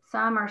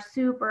 Some are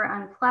super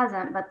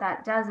unpleasant, but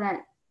that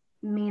doesn't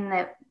mean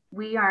that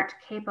we aren't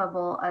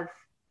capable of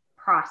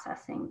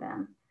processing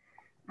them.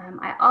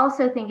 I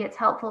also think it's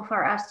helpful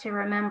for us to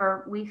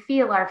remember we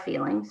feel our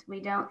feelings. We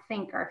don't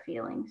think our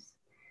feelings.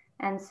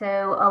 And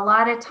so a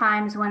lot of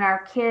times when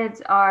our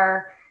kids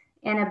are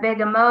in a big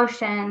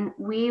emotion,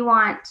 we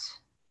want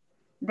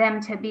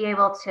them to be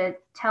able to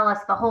tell us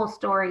the whole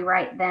story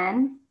right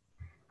then.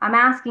 I'm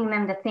asking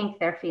them to think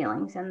their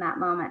feelings in that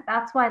moment.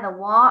 That's why the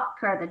walk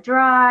or the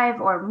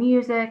drive or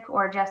music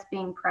or just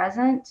being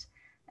present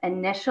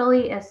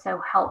initially is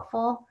so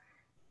helpful,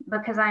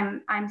 because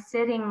I'm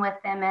sitting with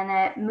them,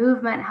 and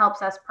movement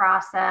helps us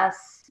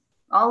process.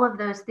 All of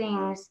those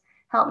things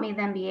help me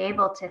then be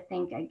able to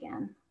think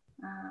again.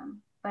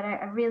 But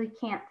I really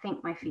can't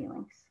think my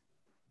feelings.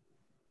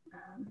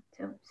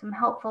 So some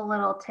helpful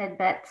little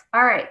tidbits.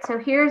 All right, so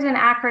here's an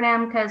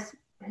acronym, because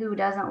who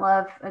doesn't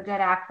love a good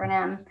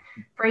acronym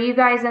for you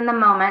guys in the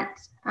moment?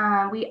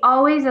 We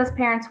always, as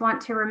parents, want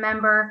to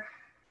remember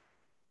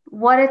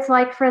what it's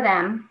like for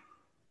them.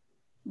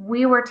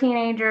 We were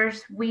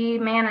teenagers. We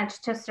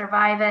managed to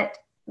survive it.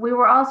 We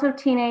were also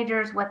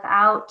teenagers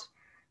without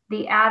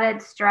the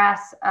added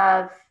stress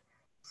of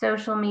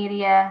social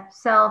media,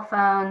 cell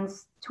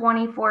phones,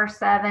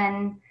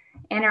 24/7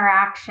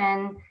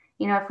 interaction.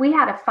 If we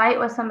had a fight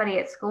with somebody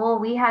at school,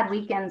 we had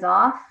weekends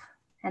off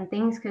and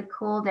things could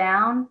cool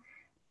down.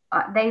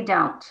 They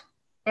don't.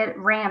 It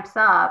ramps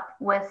up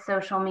with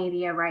social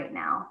media right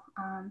now.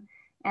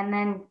 And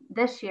then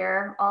this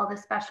year, all the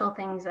special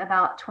things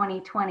about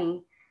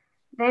 2020,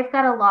 they've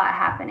got a lot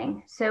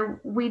happening. So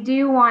we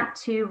do want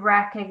to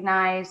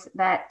recognize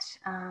that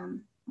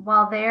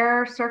while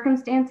their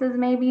circumstances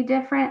may be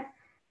different,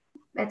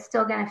 it's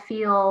still going to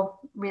feel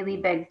really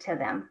big to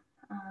them.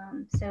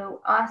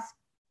 So us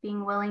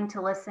being willing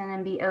to listen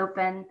and be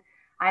open.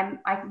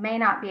 I may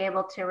not be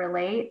able to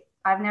relate.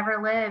 I've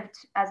never lived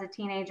as a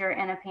teenager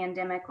in a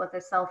pandemic with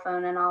a cell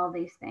phone and all of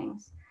these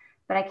things,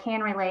 but I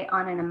can relate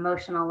on an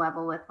emotional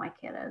level with my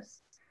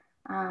kiddos.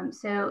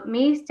 So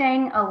me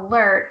staying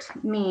alert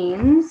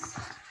means,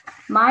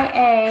 my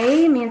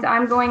A means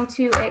I'm going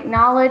to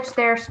acknowledge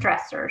their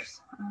stressors.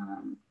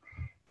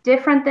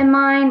 Different than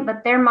mine,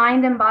 but their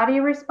mind and body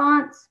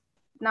response,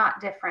 not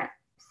different.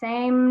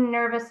 Same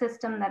nervous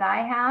system that I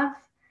have,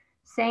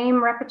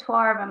 same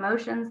repertoire of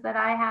emotions that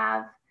I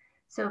have.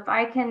 So if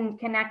I can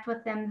connect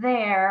with them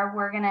there,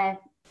 we're going to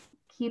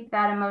keep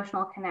that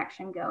emotional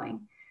connection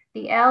going.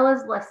 The L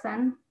is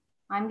listen.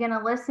 I'm going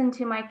to listen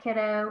to my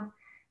kiddo.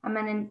 I'm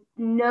going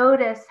to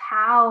notice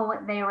how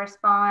they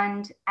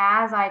respond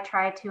as I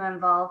try to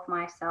involve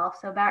myself.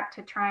 So back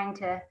to trying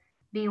to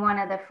be one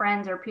of the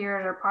friends or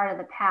peers or part of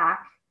the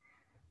pack.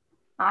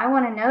 I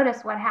want to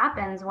notice what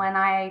happens when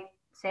I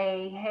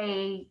say,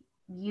 hey,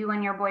 you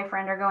and your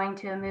boyfriend are going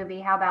to a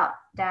movie. How about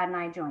Dad and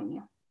I join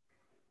you?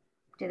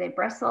 Do they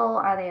bristle?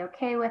 Are they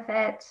okay with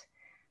it?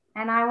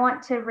 And I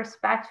want to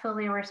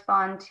respectfully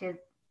respond to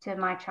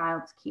my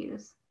child's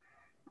cues.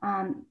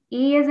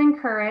 E is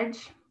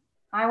encourage.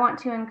 I want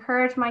to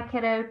encourage my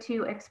kiddo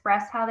to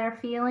express how they're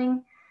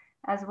feeling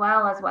as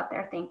well as what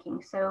they're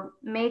thinking. So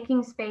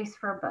making space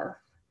for both.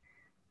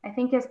 I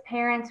think as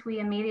parents, we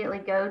immediately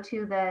go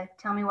to the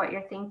tell me what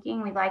you're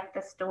thinking. We like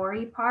the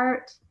story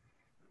part,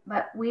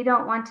 but we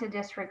don't want to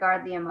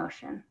disregard the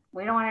emotion.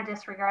 We don't want to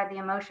disregard the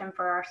emotion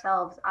for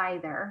ourselves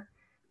either.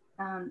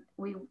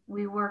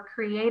 We were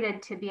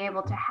created to be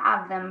able to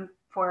have them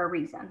for a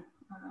reason.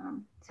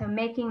 So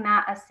making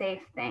that a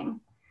safe thing.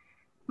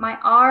 My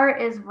R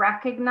is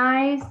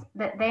recognize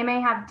that they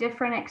may have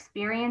different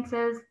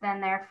experiences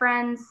than their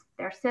friends,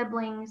 their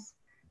siblings,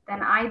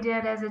 than I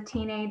did as a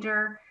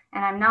teenager,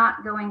 and I'm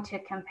not going to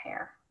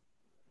compare.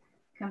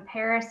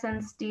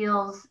 Comparison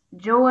steals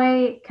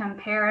joy.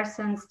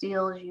 Comparison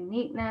steals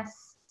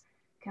uniqueness.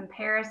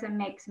 Comparison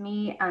makes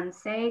me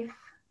unsafe.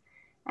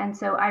 And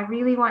so I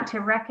really want to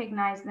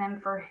recognize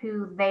them for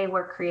who they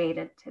were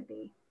created to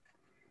be.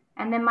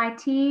 And then my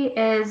T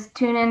is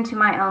tune into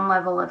my own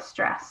level of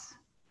stress.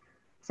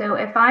 So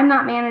if I'm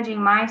not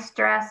managing my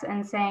stress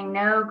and saying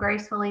no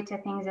gracefully to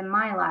things in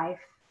my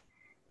life,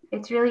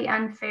 it's really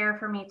unfair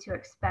for me to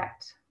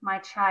expect my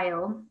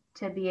child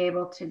to be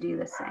able to do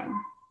the same.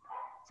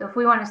 So if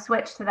we want to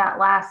switch to that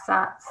last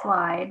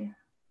slide,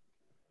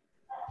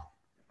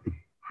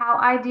 how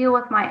I deal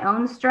with my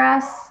own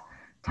stress.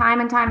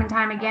 time and time and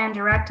time again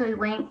directly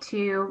linked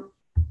to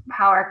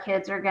how our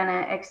kids are going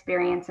to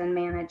experience and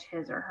manage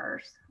his or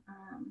hers.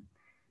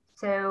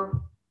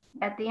 So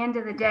at the end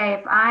of the day,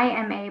 if I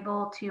am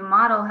able to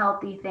model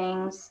healthy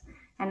things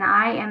and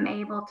I am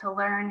able to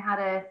learn how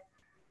to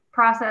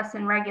process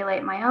and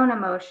regulate my own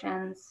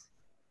emotions,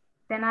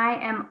 then I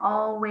am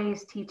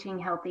always teaching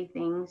healthy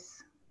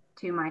things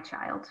to my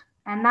child.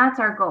 And that's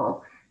our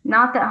goal.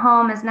 Not that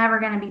home is never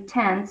going to be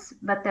tense,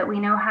 but that we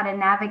know how to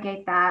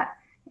navigate that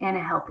in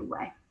a healthy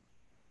way.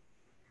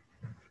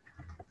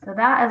 So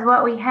that is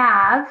what we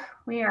have.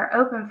 We are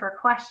open for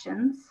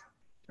questions.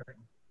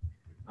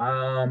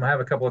 I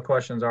have a couple of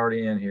questions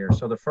already in here.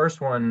 So the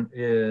first one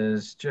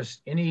is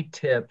just any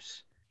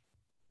tips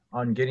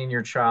on getting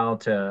your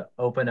child to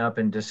open up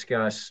and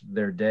discuss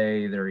their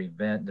day, their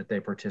event that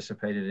they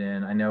participated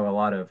in. I know a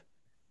lot of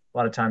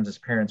times as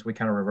parents, we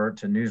kind of revert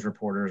to news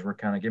reporters. We're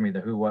kind of give me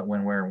the who, what,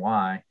 when, where, and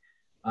why.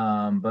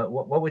 But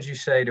what would you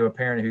say to a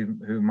parent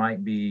who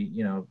might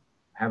be,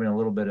 having a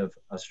little bit of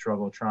a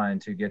struggle trying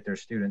to get their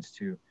students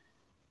to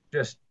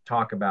just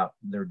talk about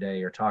their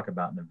day or talk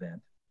about an event?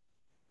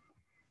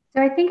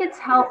 So I think it's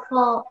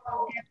helpful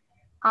if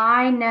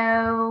I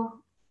know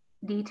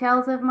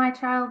details of my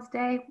child's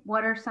day.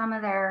 What are some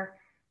of their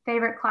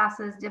favorite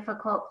classes,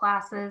 difficult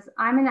classes?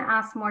 I'm going to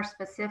ask more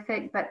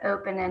specific but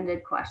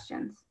open-ended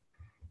questions.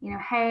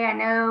 Hey, I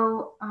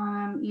know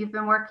you've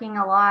been working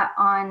a lot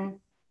on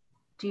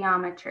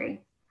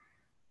geometry.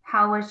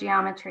 How was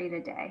geometry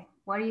today?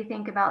 What do you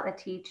think about the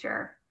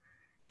teacher?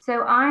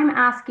 So I'm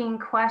asking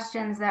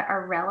questions that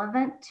are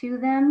relevant to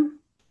them.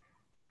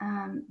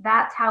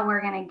 That's how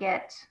we're going to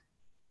get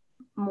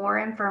more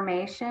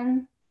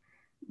information,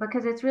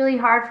 because it's really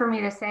hard for me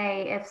to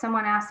say, if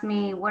someone asks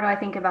me, what do I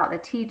think about the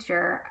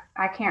teacher?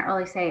 I can't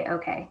really say,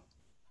 okay.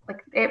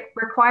 Like, it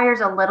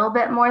requires a little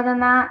bit more than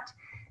that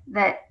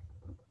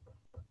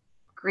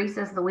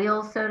greases the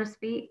wheels, so to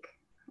speak.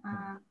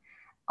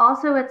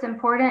 Also, it's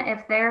important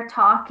if they're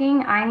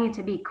talking, I need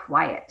to be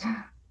quiet.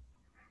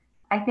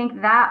 I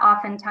think that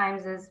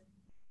oftentimes is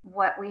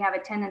what we have a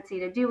tendency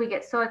to do. We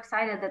get so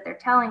excited that they're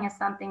telling us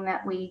something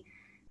that we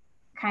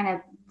kind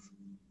of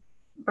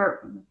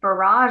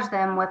barrage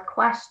them with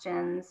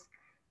questions,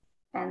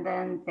 and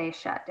then they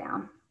shut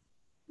down.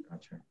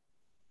 Gotcha.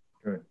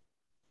 Good.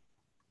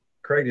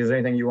 Craig, is there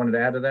anything you wanted to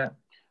add to that?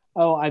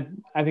 Oh, I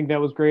think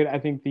that was great. I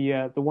think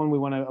the one we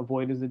want to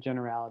avoid is the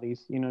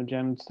generalities.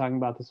 Jen's talking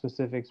about the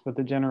specifics, but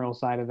the general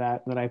side of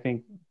that I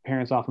think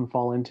parents often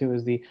fall into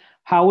is the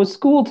how was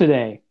school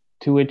today?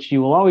 To which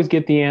you will always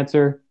get the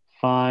answer,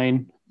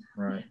 fine.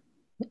 Right.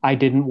 I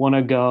didn't want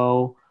to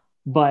go.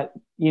 But,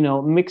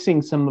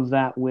 mixing some of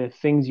that with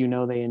things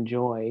they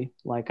enjoy.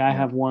 Like I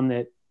have one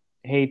that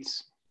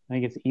hates, I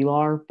think it's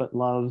ELAR, but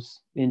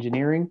loves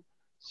engineering.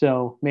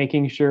 So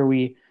making sure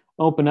we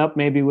open up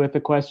maybe with a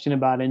question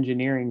about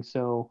engineering,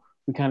 so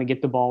we kind of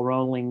get the ball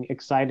rolling,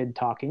 excited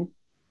talking,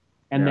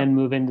 and then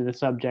move into the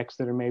subjects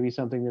that are maybe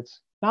something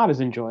that's not as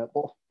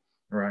enjoyable.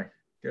 Right.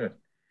 Good.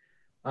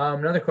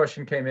 Another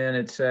question came in.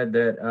 It said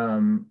that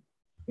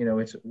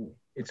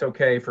it's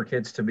okay for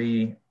kids to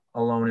be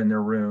alone in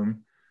their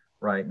room,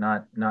 right?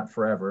 Not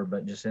forever,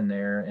 but just in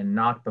there, and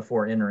knock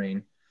before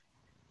entering.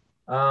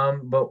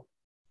 But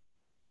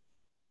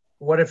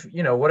what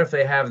if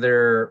they have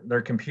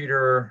their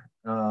computer?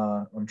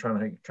 I'm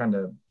trying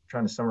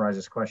to summarize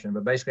this question,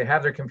 but basically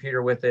have their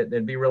computer with it.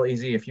 It'd be real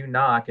easy if you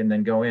knock and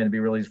then go in. It'd be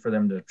real easy for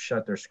them to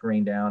shut their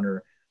screen down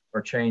or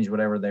change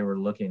whatever they were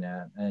looking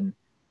at. And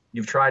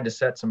you've tried to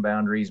set some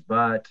boundaries,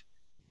 but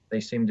they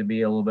seem to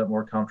be a little bit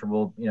more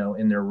comfortable,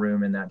 in their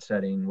room in that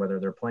setting, whether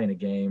they're playing a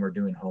game or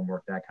doing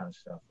homework, that kind of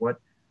stuff. What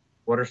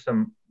are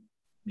some?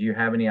 Do you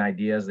have any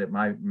ideas that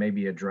might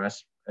maybe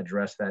address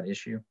that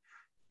issue?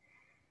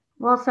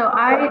 Well, so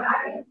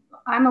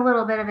I'm a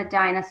little bit of a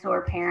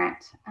dinosaur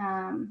parent.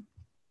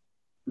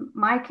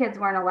 My kids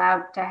weren't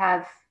allowed to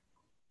have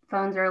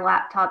phones or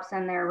laptops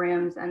in their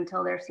rooms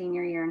until their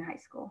senior year in high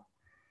school.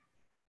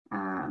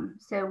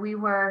 So we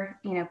were,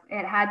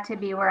 it had to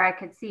be where I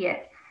could see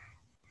it.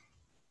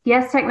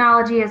 Yes,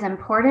 technology is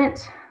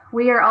important.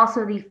 We are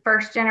also the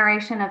first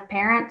generation of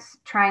parents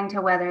trying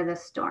to weather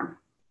this storm.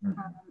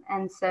 Mm-hmm.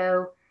 And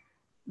so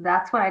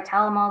that's what I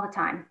tell them all the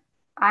time.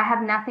 I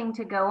have nothing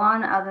to go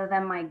on other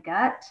than my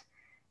gut.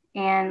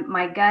 And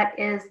my gut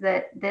is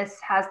that this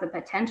has the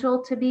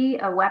potential to be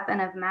a weapon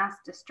of mass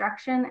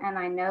destruction. And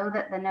I know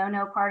that the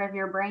no part of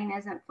your brain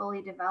isn't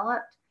fully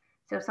developed.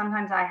 So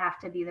sometimes I have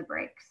to be the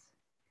brakes.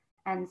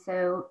 And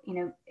so,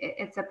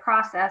 it's a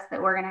process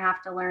that we're going to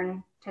have to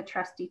learn to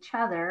trust each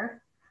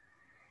other.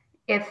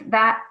 If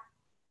that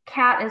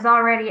cat is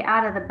already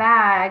out of the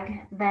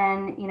bag,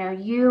 then,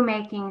 you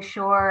making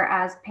sure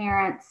as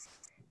parents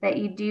that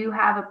you do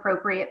have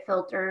appropriate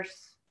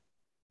filters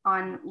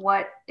on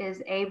what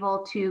is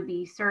able to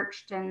be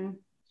searched and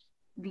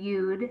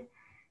viewed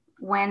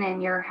when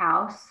in your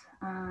house,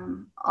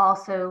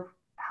 also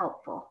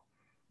helpful.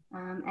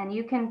 And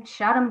you can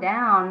shut them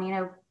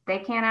down, they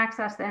can't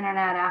access the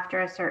internet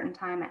after a certain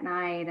time at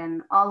night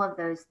and all of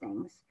those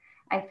things.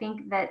 I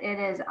think that it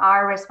is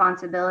our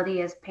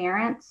responsibility as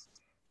parents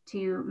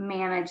to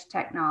manage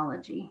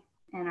technology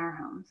in our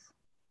homes.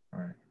 All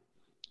right.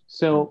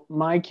 So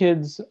my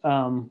kids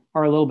are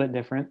a little bit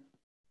different.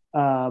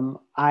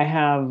 I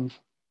have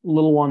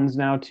little ones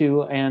now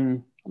too,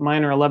 and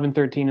mine are 11,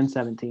 13, and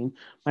 17.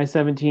 My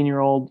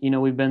 17-year-old,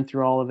 we've been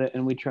through all of it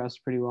and we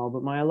trust pretty well.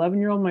 But my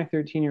 11-year-old, my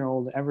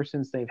 13-year-old, ever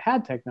since they've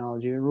had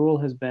technology, the rule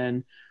has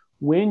been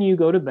when you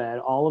go to bed,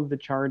 all of the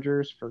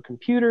chargers for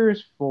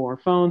computers, for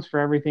phones, for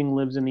everything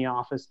lives in the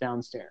office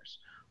downstairs.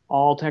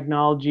 All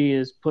technology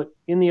is put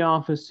in the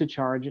office to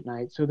charge at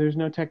night. So there's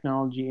no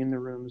technology in the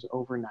rooms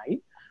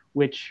overnight,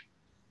 which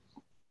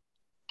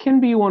can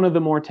be one of the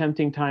more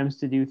tempting times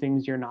to do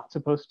things you're not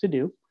supposed to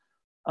do.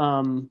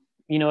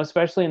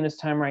 Especially in this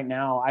time right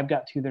now, I've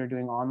got two that are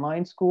doing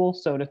online school.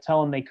 So to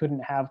tell them they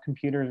couldn't have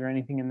computers or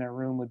anything in their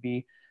room would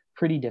be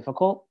pretty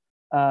difficult.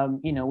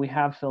 We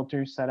have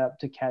filters set up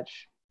to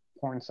catch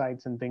porn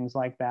sites and things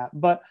like that.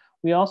 But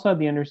we also have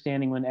the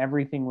understanding when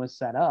everything was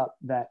set up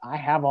that I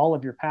have all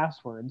of your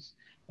passwords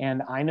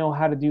and I know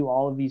how to do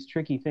all of these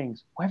tricky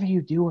things, whether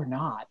you do or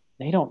not.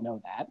 They don't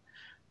know that,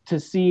 to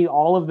see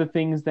all of the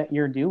things that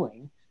you're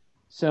doing.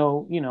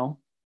 So,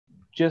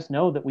 just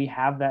know that we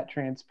have that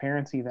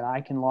transparency that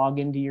I can log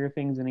into your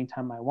things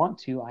anytime I want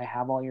to. I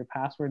have all your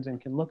passwords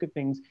and can look at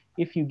things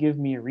if you give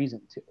me a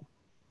reason to.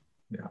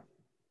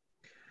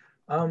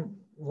 Yeah.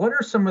 What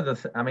are some of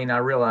the, I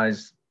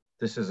realize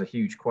this is a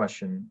huge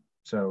question.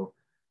 So,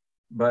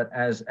 but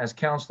as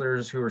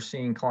counselors who are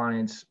seeing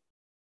clients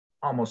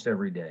almost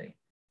every day,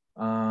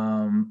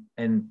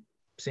 and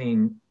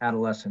seeing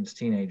adolescents,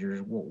 teenagers,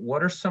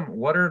 what are some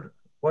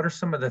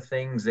of the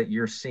things that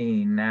you're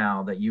seeing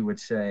now that you would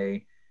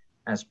say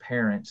as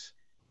parents,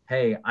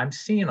 hey, I'm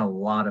seeing a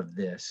lot of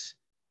this.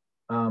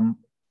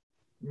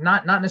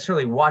 Not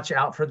necessarily watch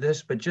out for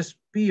this, but just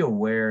be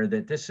aware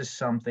that this is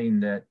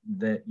something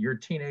that your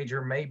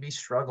teenager may be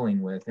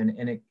struggling with,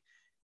 and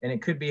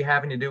it could be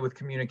having to do with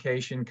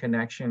communication,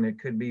 connection. It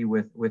could be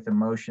with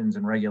emotions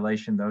and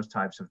regulation, those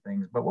types of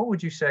things. But what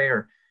would you say,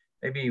 or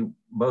maybe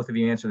both of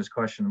you answer this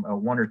question,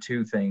 one or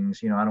two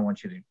things, I don't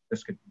want you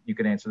to, you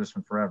could answer this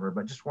one forever,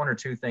 but just one or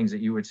two things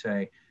that you would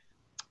say,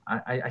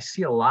 I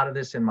see a lot of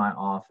this in my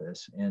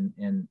office, and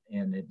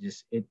it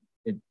just,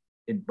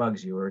 it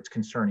bugs you, or it's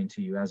concerning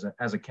to you as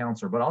a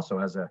counselor, but also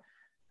as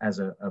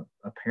a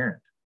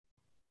parent.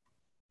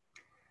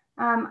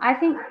 I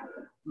think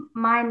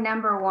my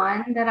number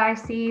one that I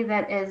see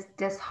that is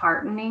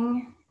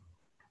disheartening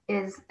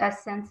is a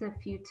sense of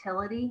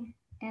futility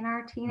in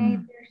our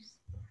teenagers.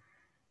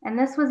 And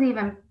this was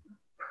even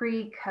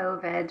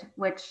pre-COVID,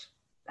 which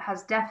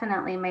has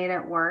definitely made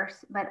it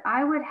worse. But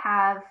I would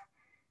have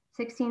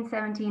 16,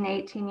 17,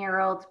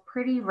 18-year-olds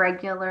pretty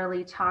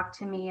regularly talk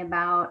to me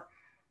about,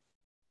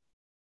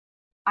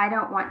 I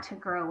don't want to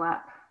grow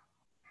up.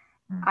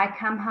 I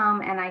come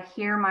home and I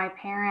hear my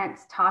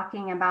parents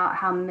talking about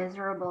how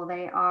miserable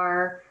they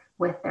are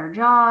with their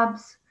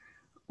jobs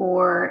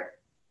or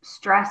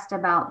stressed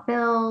about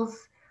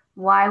bills.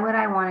 Why would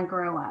I want to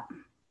grow up?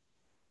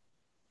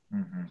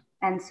 Mm-hmm.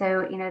 And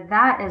so,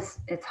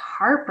 it's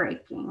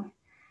heartbreaking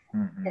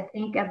to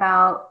think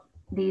about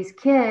these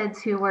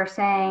kids who were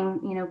saying,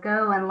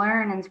 go and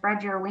learn and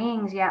spread your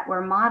wings, yet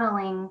we're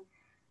modeling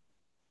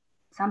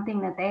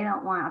something that they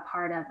don't want a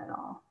part of at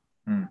all.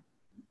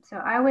 So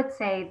I would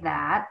say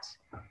that.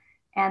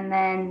 And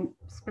then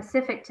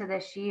specific to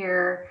this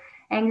year,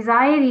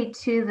 anxiety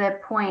to the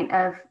point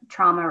of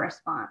trauma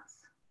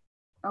response.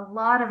 A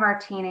lot of our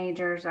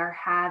teenagers are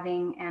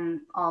having,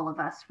 and all of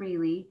us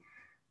really,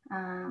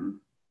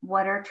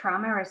 what are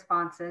trauma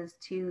responses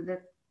to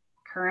the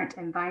current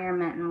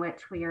environment in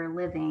which we are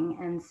living?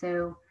 And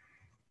so,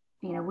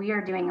 we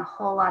are doing a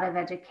whole lot of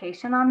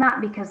education on that,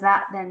 because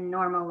that then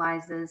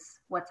normalizes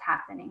what's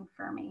happening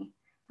for me.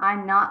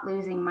 I'm not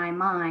losing my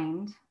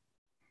mind.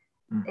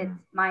 It's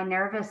my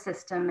nervous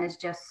system is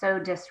just so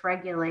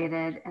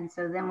dysregulated. And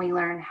so then we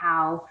learn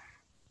how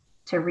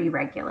to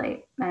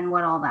re-regulate and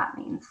what all that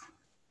means.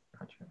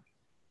 Gotcha.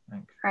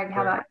 Thanks. Craig,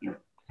 how about you?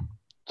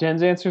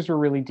 Jen's answers were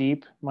really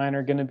deep. Mine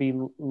are going to be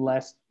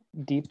less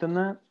deep than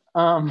that.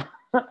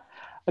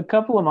 A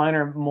couple of mine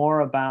are more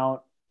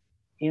about,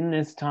 in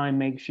this time,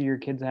 make sure your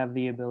kids have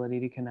the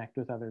ability to connect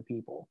with other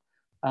people.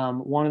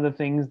 One of the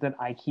things that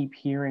I keep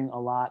hearing a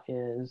lot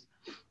is,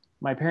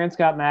 my parents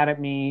got mad at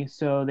me,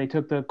 so they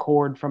took the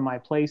cord from my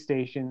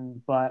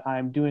PlayStation, but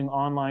I'm doing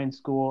online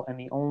school and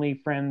the only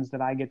friends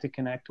that I get to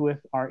connect with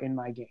are in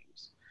my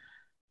games.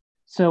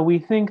 So we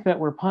think that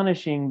we're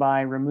punishing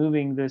by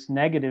removing this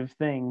negative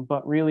thing,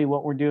 but really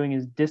what we're doing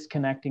is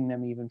disconnecting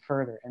them even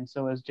further. And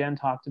so as Jen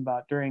talked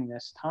about, during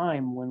this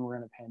time when we're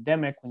in a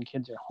pandemic, when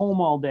kids are home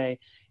all day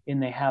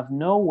and they have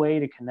no way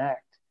to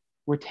connect,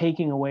 we're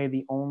taking away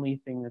the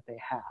only thing that they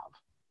have.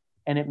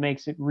 And it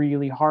makes it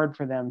really hard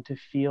for them to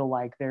feel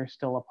like they're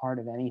still a part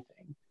of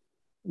anything,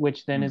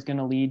 which then is going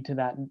to lead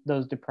to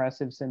those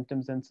depressive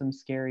symptoms and some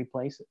scary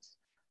places.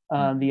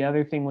 The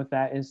other thing with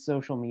that is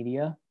social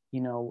media.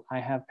 I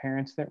have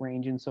parents that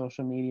range in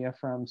social media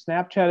from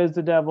Snapchat is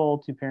the devil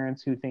to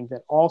parents who think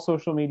that all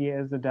social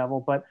media is the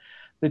devil. But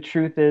the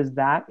truth is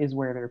that is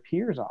where their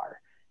peers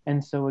are.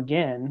 And so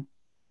again,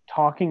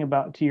 talking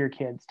about to your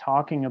kids,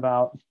 talking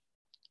about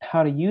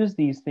how to use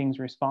these things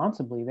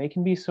responsibly. They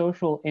can be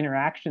social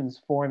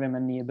interactions for them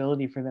and the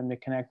ability for them to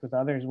connect with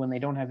others when they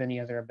don't have any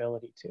other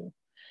ability to.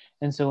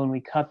 And so when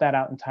we cut that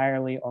out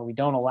entirely, or we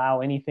don't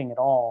allow anything at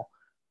all,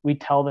 we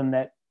tell them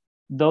that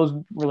those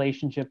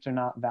relationships are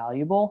not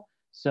valuable.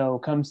 So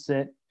come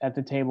sit at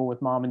the table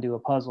with mom and do a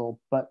puzzle.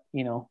 But,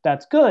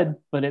 that's good,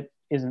 but it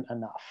isn't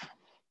enough.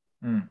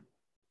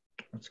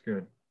 That's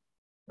good.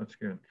 That's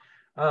good.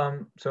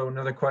 So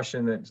another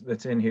question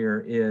that's in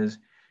here is,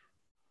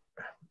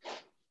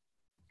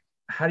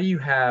 how do you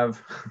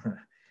have,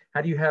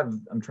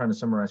 I'm trying to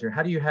summarize here,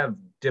 how do you have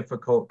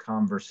difficult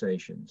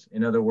conversations?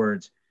 In other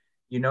words,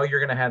 you're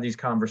going to have these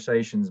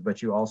conversations,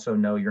 but you also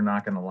know you're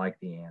not going to like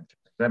the answer.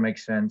 Does that make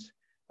sense?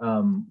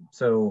 Because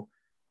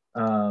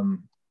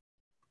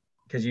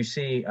you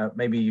see,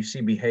 maybe you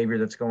see behavior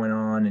that's going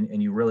on,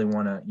 and you really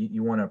want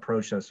to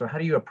approach those. So how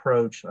do you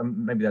approach,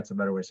 maybe that's a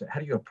better way to say it, how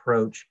do you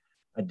approach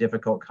a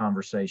difficult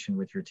conversation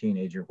with your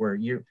teenager where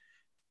you're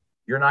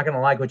not going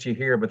to like what you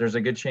hear, but there's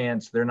a good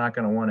chance they're not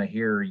going to want to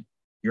hear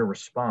your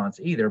response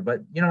either.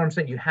 But you know what I'm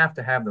saying? You have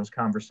to have those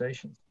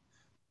conversations.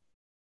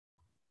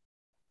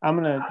 I'm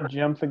going to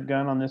jump the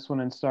gun on this one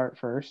and start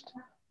first.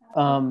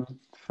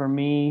 For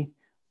me,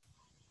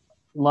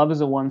 love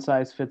is a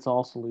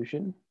one-size-fits-all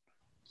solution.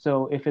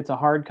 So if it's a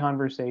hard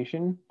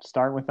conversation,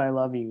 start with I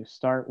love you.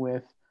 Start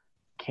with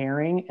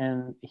caring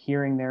and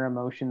hearing their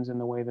emotions in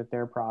the way that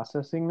they're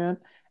processing it,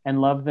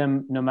 and love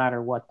them no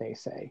matter what they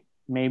say.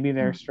 Maybe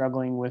they're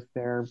struggling with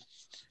their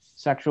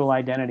sexual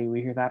identity.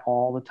 We hear that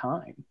all the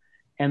time.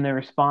 And the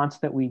response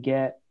that we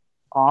get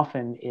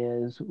often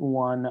is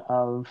one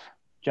of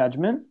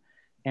judgment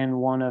and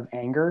one of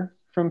anger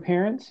from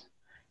parents.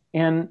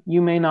 And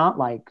you may not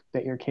like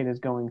that your kid is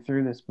going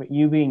through this, but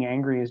you being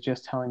angry is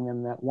just telling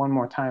them that one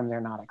more time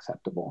they're not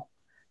acceptable.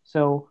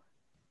 So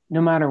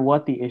no matter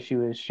what the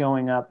issue is,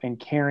 showing up and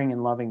caring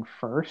and loving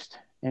first,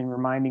 and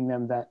reminding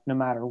them that no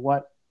matter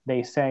what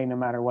they say, no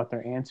matter what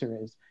their answer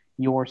is,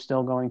 you're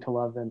still going to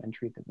love them and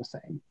treat them the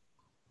same.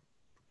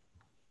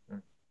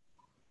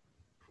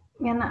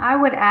 And I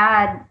would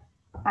add,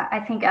 I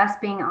think us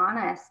being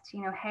honest,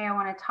 hey, I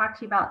want to talk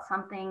to you about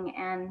something,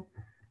 and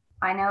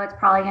I know it's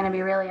probably going to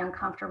be really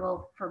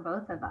uncomfortable for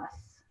both of us.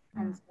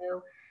 And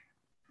so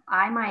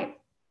I might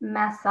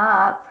mess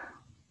up,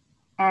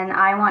 and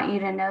I want you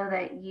to know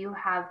that you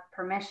have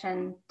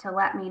permission to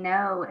let me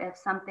know if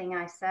something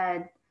I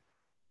said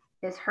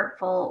is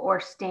hurtful or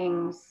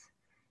stings.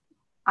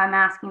 I'm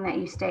asking that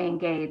you stay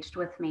engaged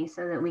with me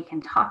so that we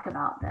can talk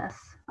about this.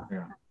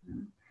 Yeah,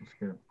 that's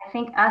good. I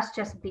think us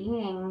just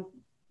being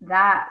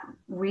that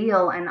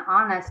real and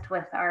honest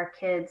with our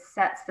kids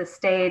sets the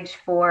stage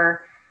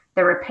for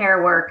the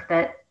repair work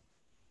that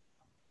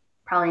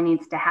probably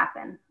needs to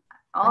happen.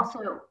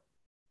 Also,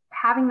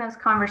 having those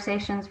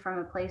conversations from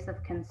a place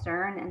of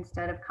concern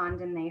instead of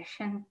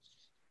condemnation.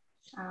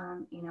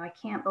 I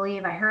can't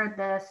believe I heard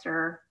this,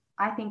 or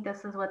I think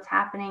this is what's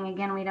happening.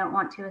 Again, we don't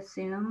want to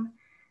assume.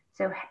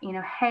 So,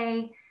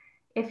 hey,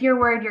 if you're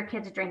worried your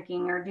kid's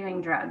drinking or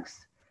doing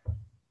drugs,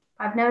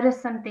 I've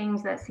noticed some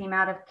things that seem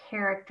out of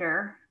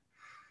character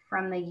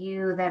from the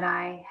you that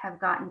I have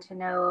gotten to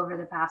know over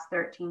the past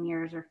 13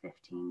 years or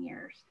 15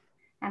 years.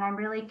 And I'm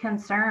really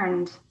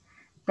concerned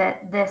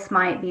that this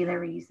might be the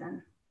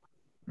reason.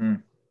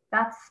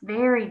 That's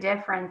very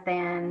different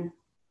than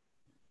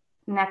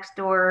next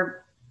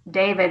door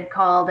David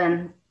called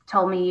and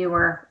told me you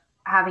were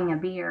having a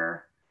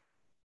beer.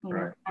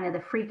 Right. Kind of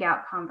the freak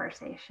out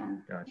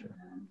conversation. Gotcha.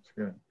 That's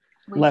good.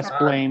 Less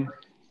blame.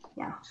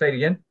 Yeah. Say it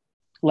again.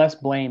 Less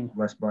blame.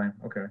 Less blame.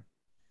 Okay.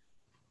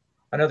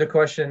 Another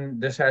question.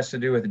 This has to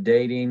do with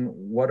dating.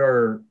 What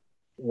are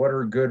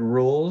good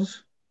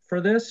rules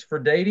for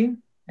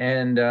dating?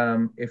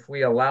 And if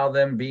we allow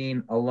them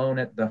being alone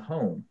at the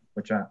home,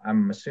 which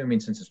I'm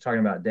assuming, since it's talking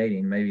about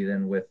dating, maybe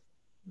then with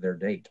their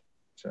date.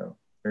 So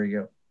there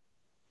you go.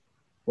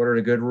 What are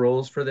the good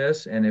rules for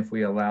this? And if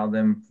we allow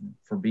them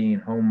for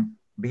being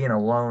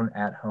alone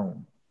at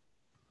home?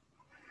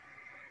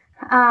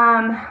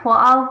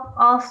 Well,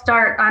 I'll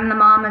start. I'm the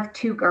mom of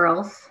two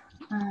girls,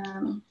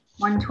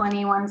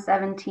 120,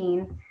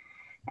 117.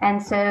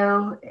 And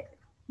so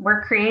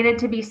we're created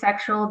to be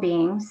sexual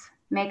beings.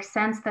 Makes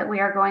sense that we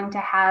are going to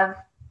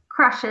have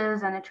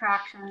crushes and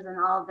attractions and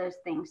all of those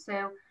things.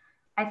 So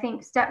I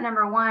think step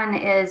number one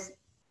is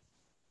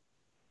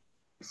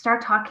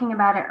start talking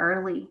about it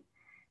early.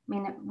 I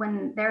mean,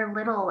 when they're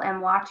little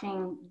and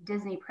watching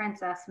Disney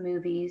princess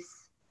movies,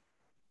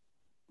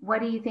 what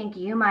do you think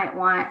you might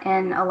want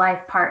in a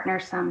life partner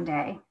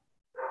someday?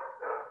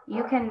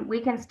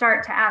 We can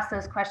start to ask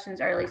those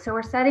questions early. So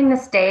we're setting the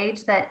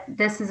stage that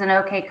this is an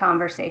okay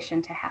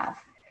conversation to have.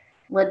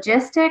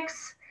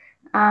 Logistics,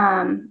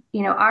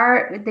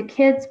 the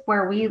kids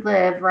where we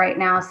live right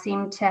now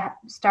seem to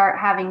start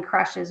having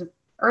crushes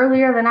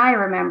earlier than I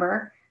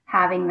remember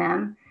having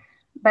them.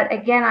 But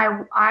again,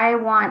 I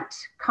want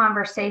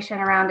conversation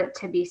around it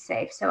to be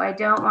safe. So I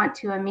don't want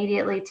to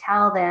immediately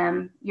tell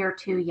them you're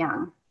too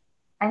young.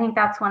 I think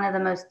that's one of the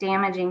most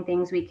damaging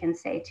things we can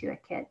say to a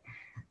kid.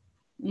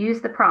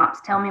 Use the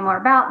prompts. Tell me more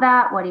about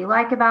that. What do you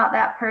like about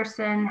that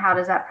person? How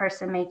does that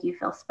person make you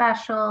feel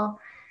special?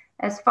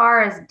 As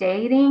far as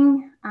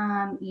dating,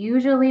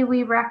 usually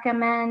we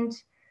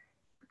recommend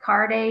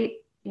car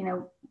date,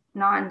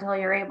 not until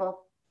you're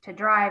able to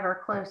drive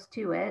or close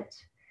to it.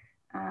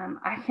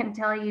 I can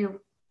tell you,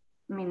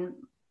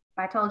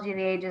 I told you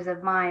the ages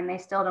of mine, they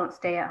still don't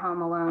stay at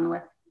home alone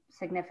with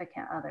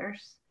significant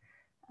others.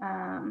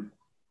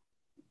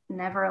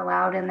 Never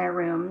allowed in their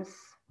rooms,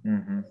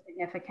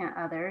 significant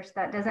others.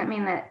 That doesn't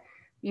mean that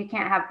you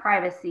can't have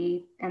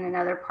privacy in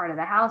another part of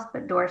the house,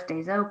 but door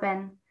stays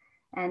open,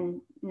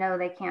 and no,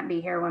 they can't be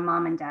here when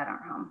mom and dad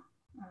aren't home.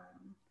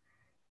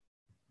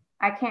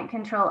 I can't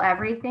control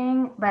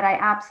everything, but I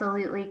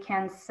absolutely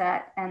can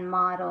set and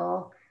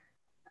model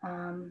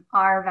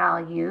our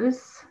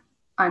values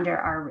under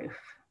our roof.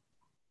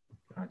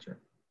 Gotcha.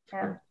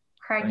 So,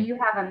 Craig, you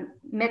have a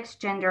mixed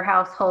gender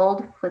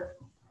household with.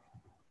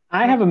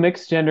 I have a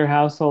mixed gender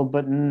household,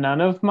 but none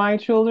of my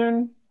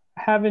children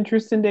have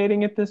interest in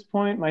dating at this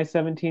point. My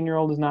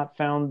 17-year-old has not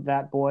found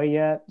that boy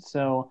yet,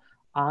 so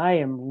I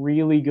am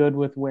really good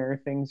with where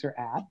things are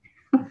at.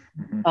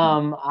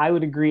 I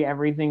would agree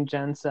everything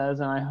Jen says,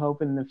 and I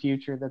hope in the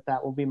future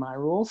that will be my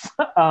rules.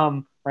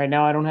 Right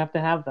now, I don't have to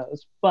have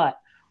those, but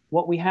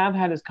what we have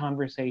had is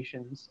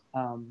conversations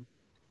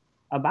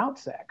about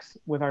sex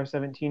with our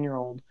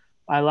 17-year-old.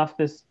 I left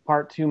this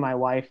part to my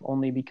wife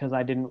only because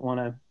I didn't want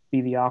to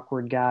be the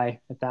awkward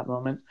guy at that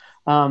moment.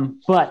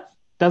 But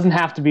doesn't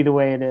have to be the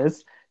way it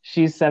is.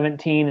 She's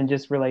 17 and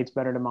just relates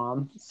better to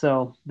mom.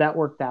 So that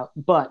worked out.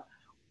 But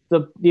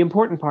the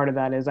important part of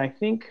that is I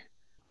think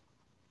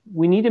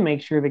we need to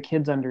make sure the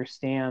kids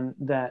understand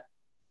that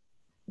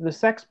the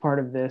sex part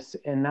of this,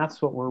 and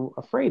that's what we're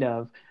afraid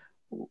of,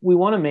 we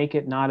want to make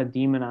it not a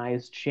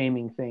demonized,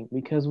 shaming thing,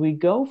 because we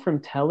go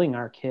from telling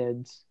our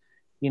kids,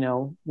 we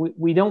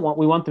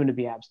want them to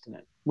be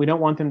abstinent. We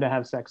don't want them to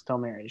have sex till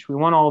marriage. We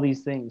want all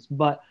these things,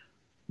 but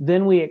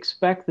then we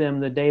expect them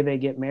the day they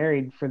get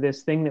married for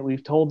this thing that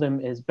we've told them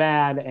is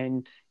bad,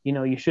 and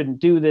you shouldn't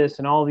do this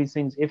and all these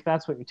things. If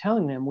that's what you're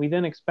telling them, we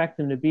then expect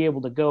them to be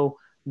able to go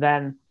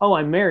then, oh,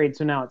 I'm married,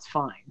 so now it's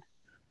fine.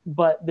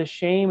 But the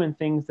shame and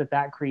things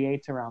that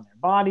creates around their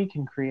body,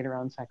 can create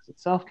around sex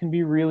itself, can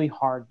be really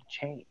hard to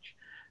change.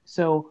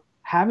 So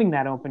having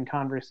that open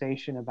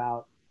conversation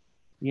about,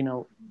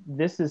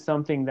 this is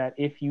something that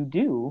if you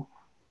do,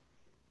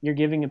 you're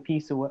giving a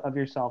piece of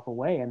yourself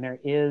away. And there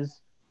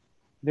is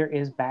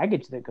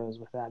baggage that goes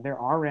with that. There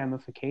are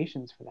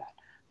ramifications for that.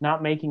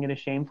 Not making it a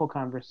shameful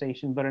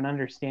conversation, but an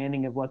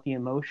understanding of what the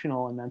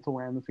emotional and mental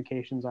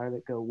ramifications are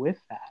that go with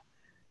that.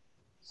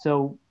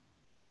 So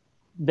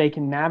they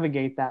can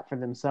navigate that for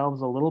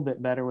themselves a little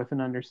bit better with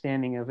an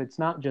understanding of it's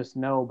not just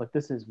no, but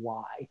this is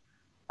why.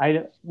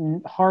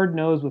 Hard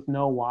no's with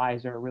no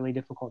whys are really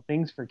difficult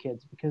things for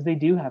kids because they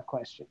do have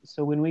questions.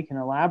 So when we can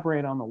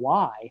elaborate on the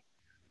why,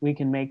 we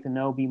can make the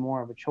no be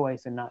more of a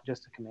choice and not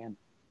just a commandment.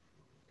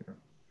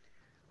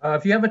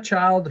 If you have a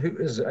child who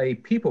is a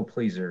people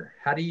pleaser,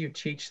 how do you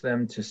teach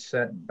them to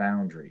set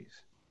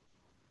boundaries?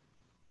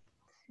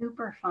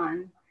 Super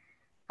fun.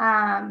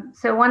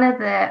 So one of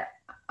the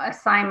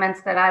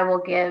assignments that I will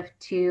give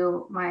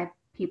to my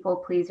people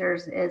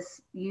pleasers is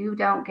you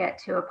don't get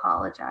to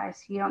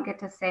apologize. You don't get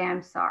to say,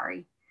 I'm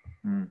sorry.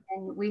 And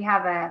we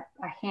have a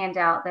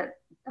handout that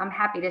I'm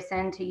happy to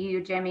send to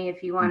you, Jimmy,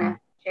 if you want to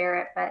share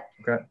it, but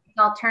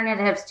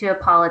alternatives to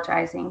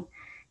apologizing,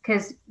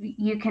 because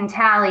you can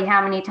tally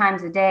how many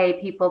times a day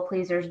people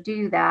pleasers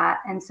do that.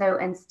 And so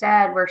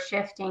instead we're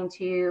shifting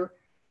to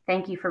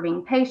thank you for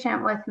being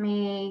patient with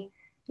me.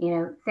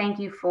 Thank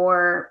you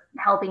for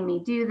helping me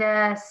do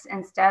this,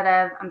 instead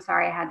of I'm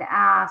sorry I had to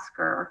ask,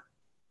 or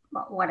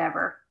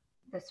whatever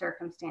the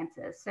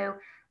circumstances. So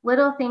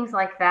little things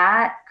like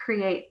that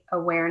create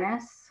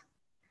awareness,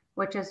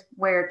 which is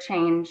where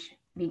change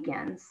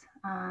begins.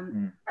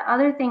 The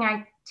other thing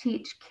I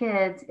teach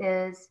kids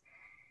is,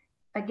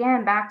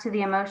 again, back to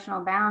the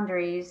emotional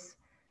boundaries.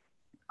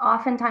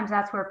 Oftentimes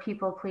that's where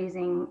people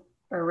pleasing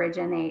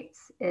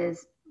originates,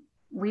 is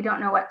we don't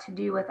know what to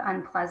do with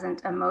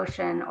unpleasant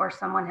emotion, or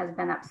someone has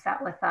been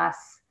upset with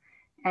us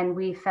and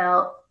we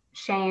felt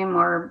shame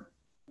or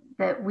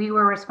that we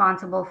were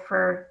responsible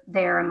for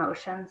their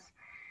emotions.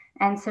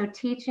 And so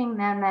teaching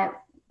them that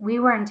we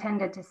were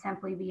intended to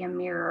simply be a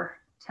mirror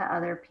to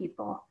other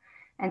people.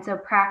 And so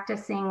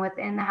practicing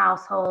within the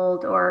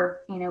household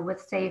or,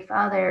 with safe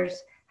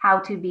others, how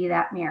to be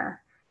that mirror.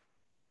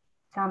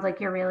 Sounds like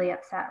you're really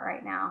upset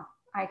right now.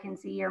 I can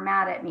see you're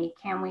mad at me.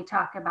 Can we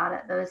talk about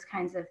it? Those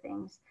kinds of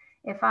things.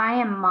 If I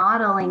am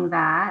modeling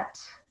that,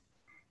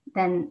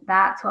 then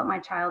that's what my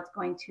child's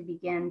going to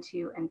begin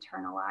to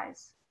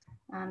internalize.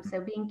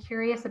 So being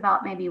curious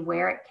about maybe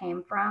where it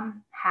came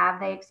from. Have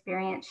they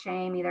experienced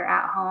shame either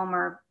at home,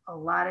 or a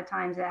lot of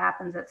times it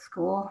happens at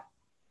school?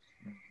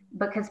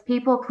 Because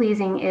people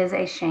pleasing is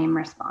a shame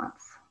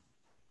response.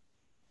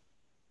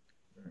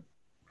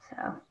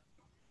 So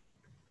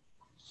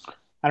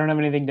I don't have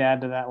anything to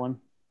add to that one.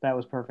 That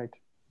was perfect.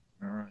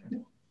 All right.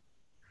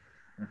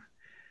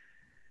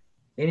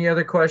 Any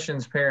other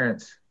questions,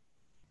 parents?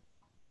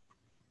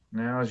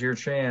 Now's your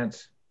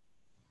chance.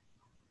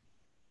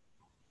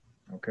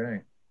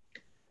 Okay.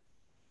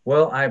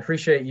 Well, I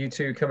appreciate you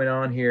two coming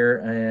on here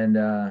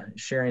and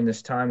sharing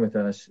this time with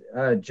us.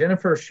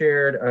 Jennifer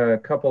shared a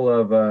couple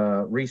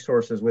of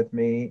resources with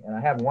me, and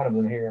I have one of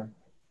them here.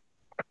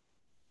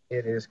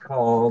 It is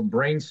called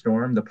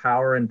Brainstorm, The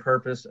Power and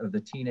Purpose of the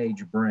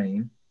Teenage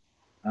Brain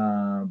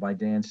by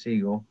Dan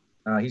Siegel.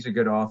 He's a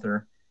good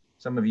author.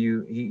 Some of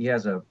you, he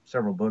has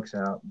several books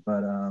out,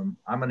 but I'm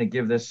going to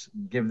give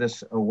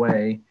this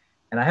away,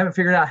 and I haven't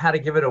figured out how to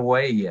give it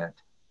away yet.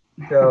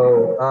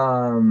 So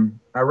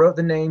I wrote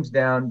the names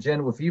down.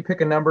 Jen, if you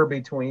pick a number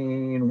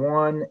between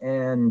 1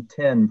 and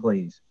 10,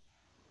 please.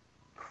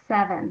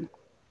 7.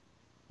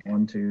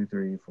 1, 2,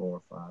 3,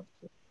 4, 5,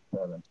 6,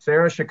 7.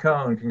 Sarah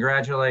Chacon,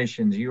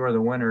 congratulations. You are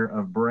the winner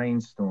of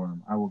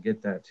Brainstorm. I will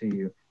get that to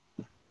you.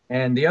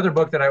 And the other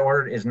book that I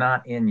ordered is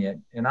not in yet,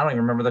 and I don't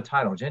even remember the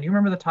title. Jen, do you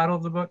remember the title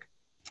of the book?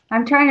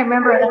 I'm trying to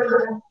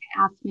remember.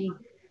 Ask me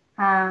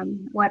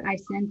what I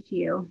sent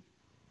you.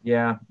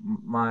 Yeah,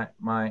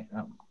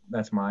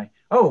 that's my.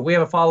 Oh, we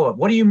have a follow-up.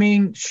 What do you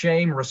mean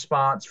shame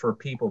response for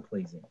people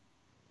pleasing?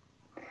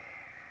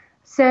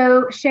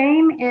 So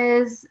shame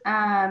is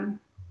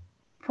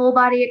full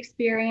body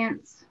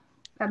experience.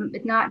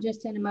 It's not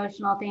just an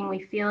emotional thing.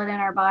 We feel it in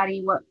our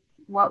body.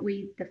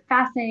 The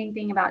fascinating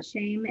thing about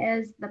shame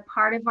is the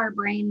part of our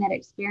brain that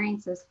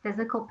experiences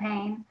physical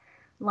pain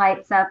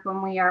lights up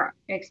when we are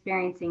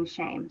experiencing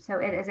shame. So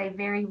it is a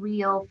very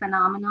real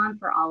phenomenon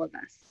for all of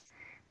us.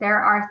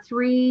 There are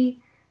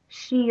 3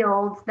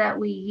 shields that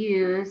we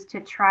use to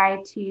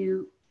try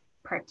to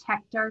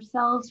protect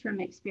ourselves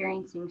from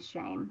experiencing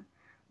shame.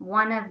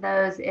 One of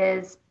those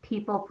is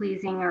people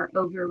pleasing or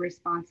over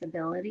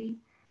responsibility.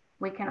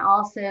 We can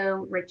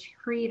also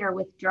retreat or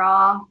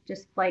withdraw,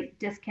 just like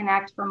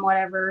disconnect from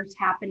whatever's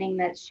happening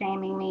that's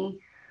shaming me,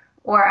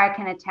 or I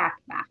can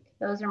attack back.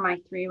 Those are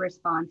my 3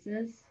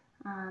 responses.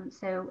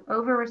 So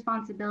over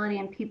responsibility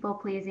and people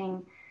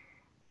pleasing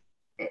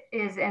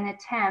is an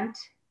attempt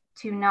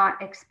to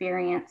not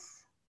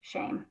experience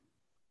shame.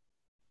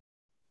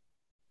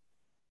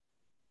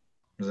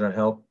 Does that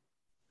help,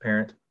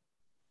 parent?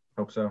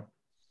 Hope so.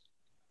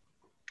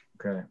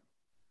 Okay.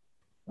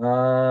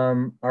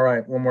 All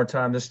right, one more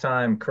time. This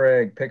time,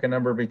 Craig, pick a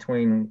number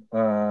between,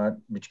 but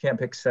you can't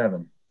pick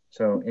 7.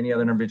 So any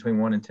other number between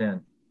 1 and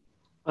 10?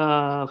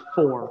 4.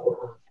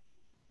 4.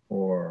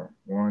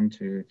 1,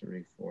 2,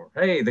 3, 4.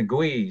 Hey, the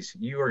GUIs,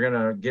 you are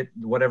gonna get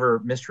whatever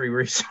mystery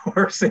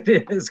resource it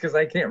is because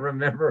I can't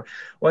remember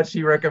what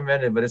she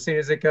recommended. But as soon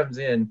as it comes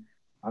in,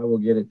 I will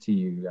get it to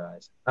you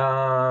guys.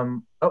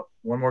 Oh,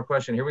 one more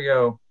question. Here we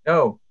go.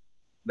 Oh,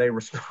 they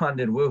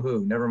responded.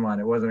 Woohoo! Never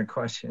mind. It wasn't a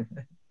question.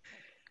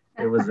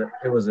 It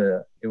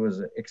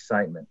was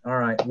excitement. All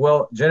right.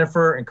 Well,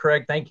 Jennifer and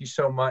Craig, thank you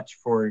so much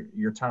for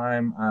your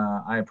time.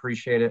 I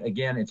appreciate it.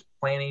 Again, it's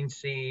Planting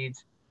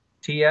Seeds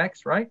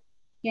TX, right?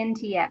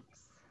 NTX.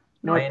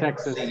 North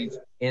Texas.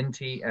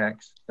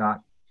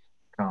 NTX.com.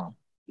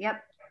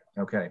 Yep.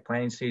 Okay.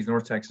 Planting Seeds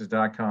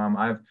NorthTexas.com.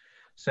 I've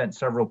sent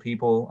several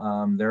people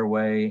their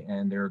way,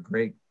 and they're a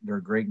great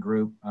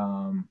group.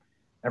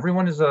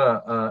 Everyone is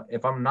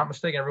if I'm not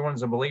mistaken, everyone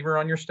is a believer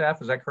on your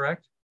staff. Is that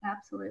correct?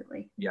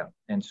 Absolutely. Yeah.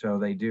 And so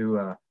they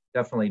do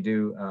definitely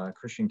do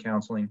Christian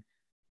counseling,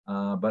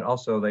 but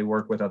also they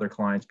work with other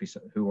clients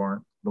who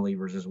aren't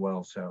believers as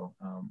well. So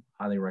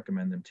highly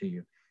recommend them to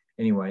you.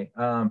 Anyway,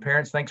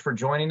 parents, thanks for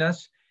joining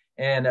us.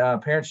 And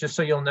parents, just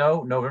so you'll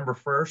know, November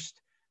 1st,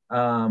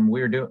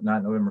 we're doing,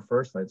 not November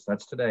 1st,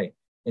 that's today.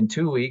 In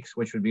 2 weeks,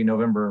 which would be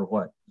November,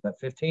 what, is that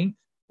 15th?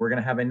 We're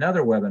going to have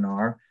another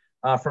webinar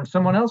from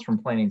someone else from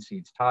Planting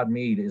Seeds. Todd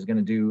Mead is going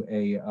to do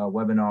a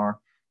webinar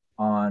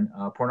on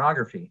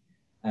pornography.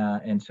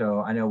 And so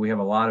I know we have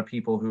a lot of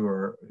people who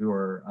are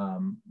a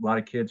lot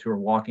of kids who are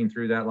walking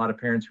through that, a lot of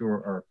parents who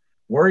are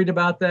worried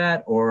about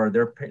that, or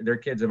their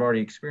kids have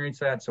already experienced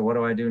that. So what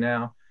do I do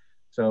now?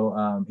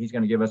 So he's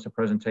going to give us a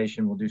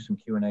presentation. We'll do some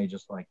Q&A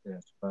just like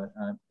this. But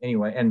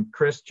anyway, and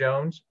Chris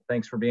Jones,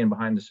 thanks for being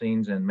behind the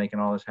scenes and making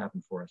all this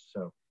happen for us.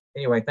 So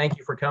anyway, thank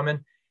you for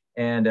coming.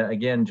 And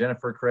again,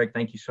 Jennifer, Craig,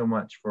 thank you so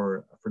much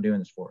for doing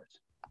this for us.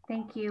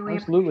 Thank you.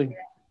 Absolutely.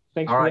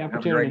 Thanks for the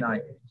opportunity. Have a great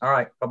night. All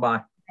right.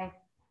 Bye-bye.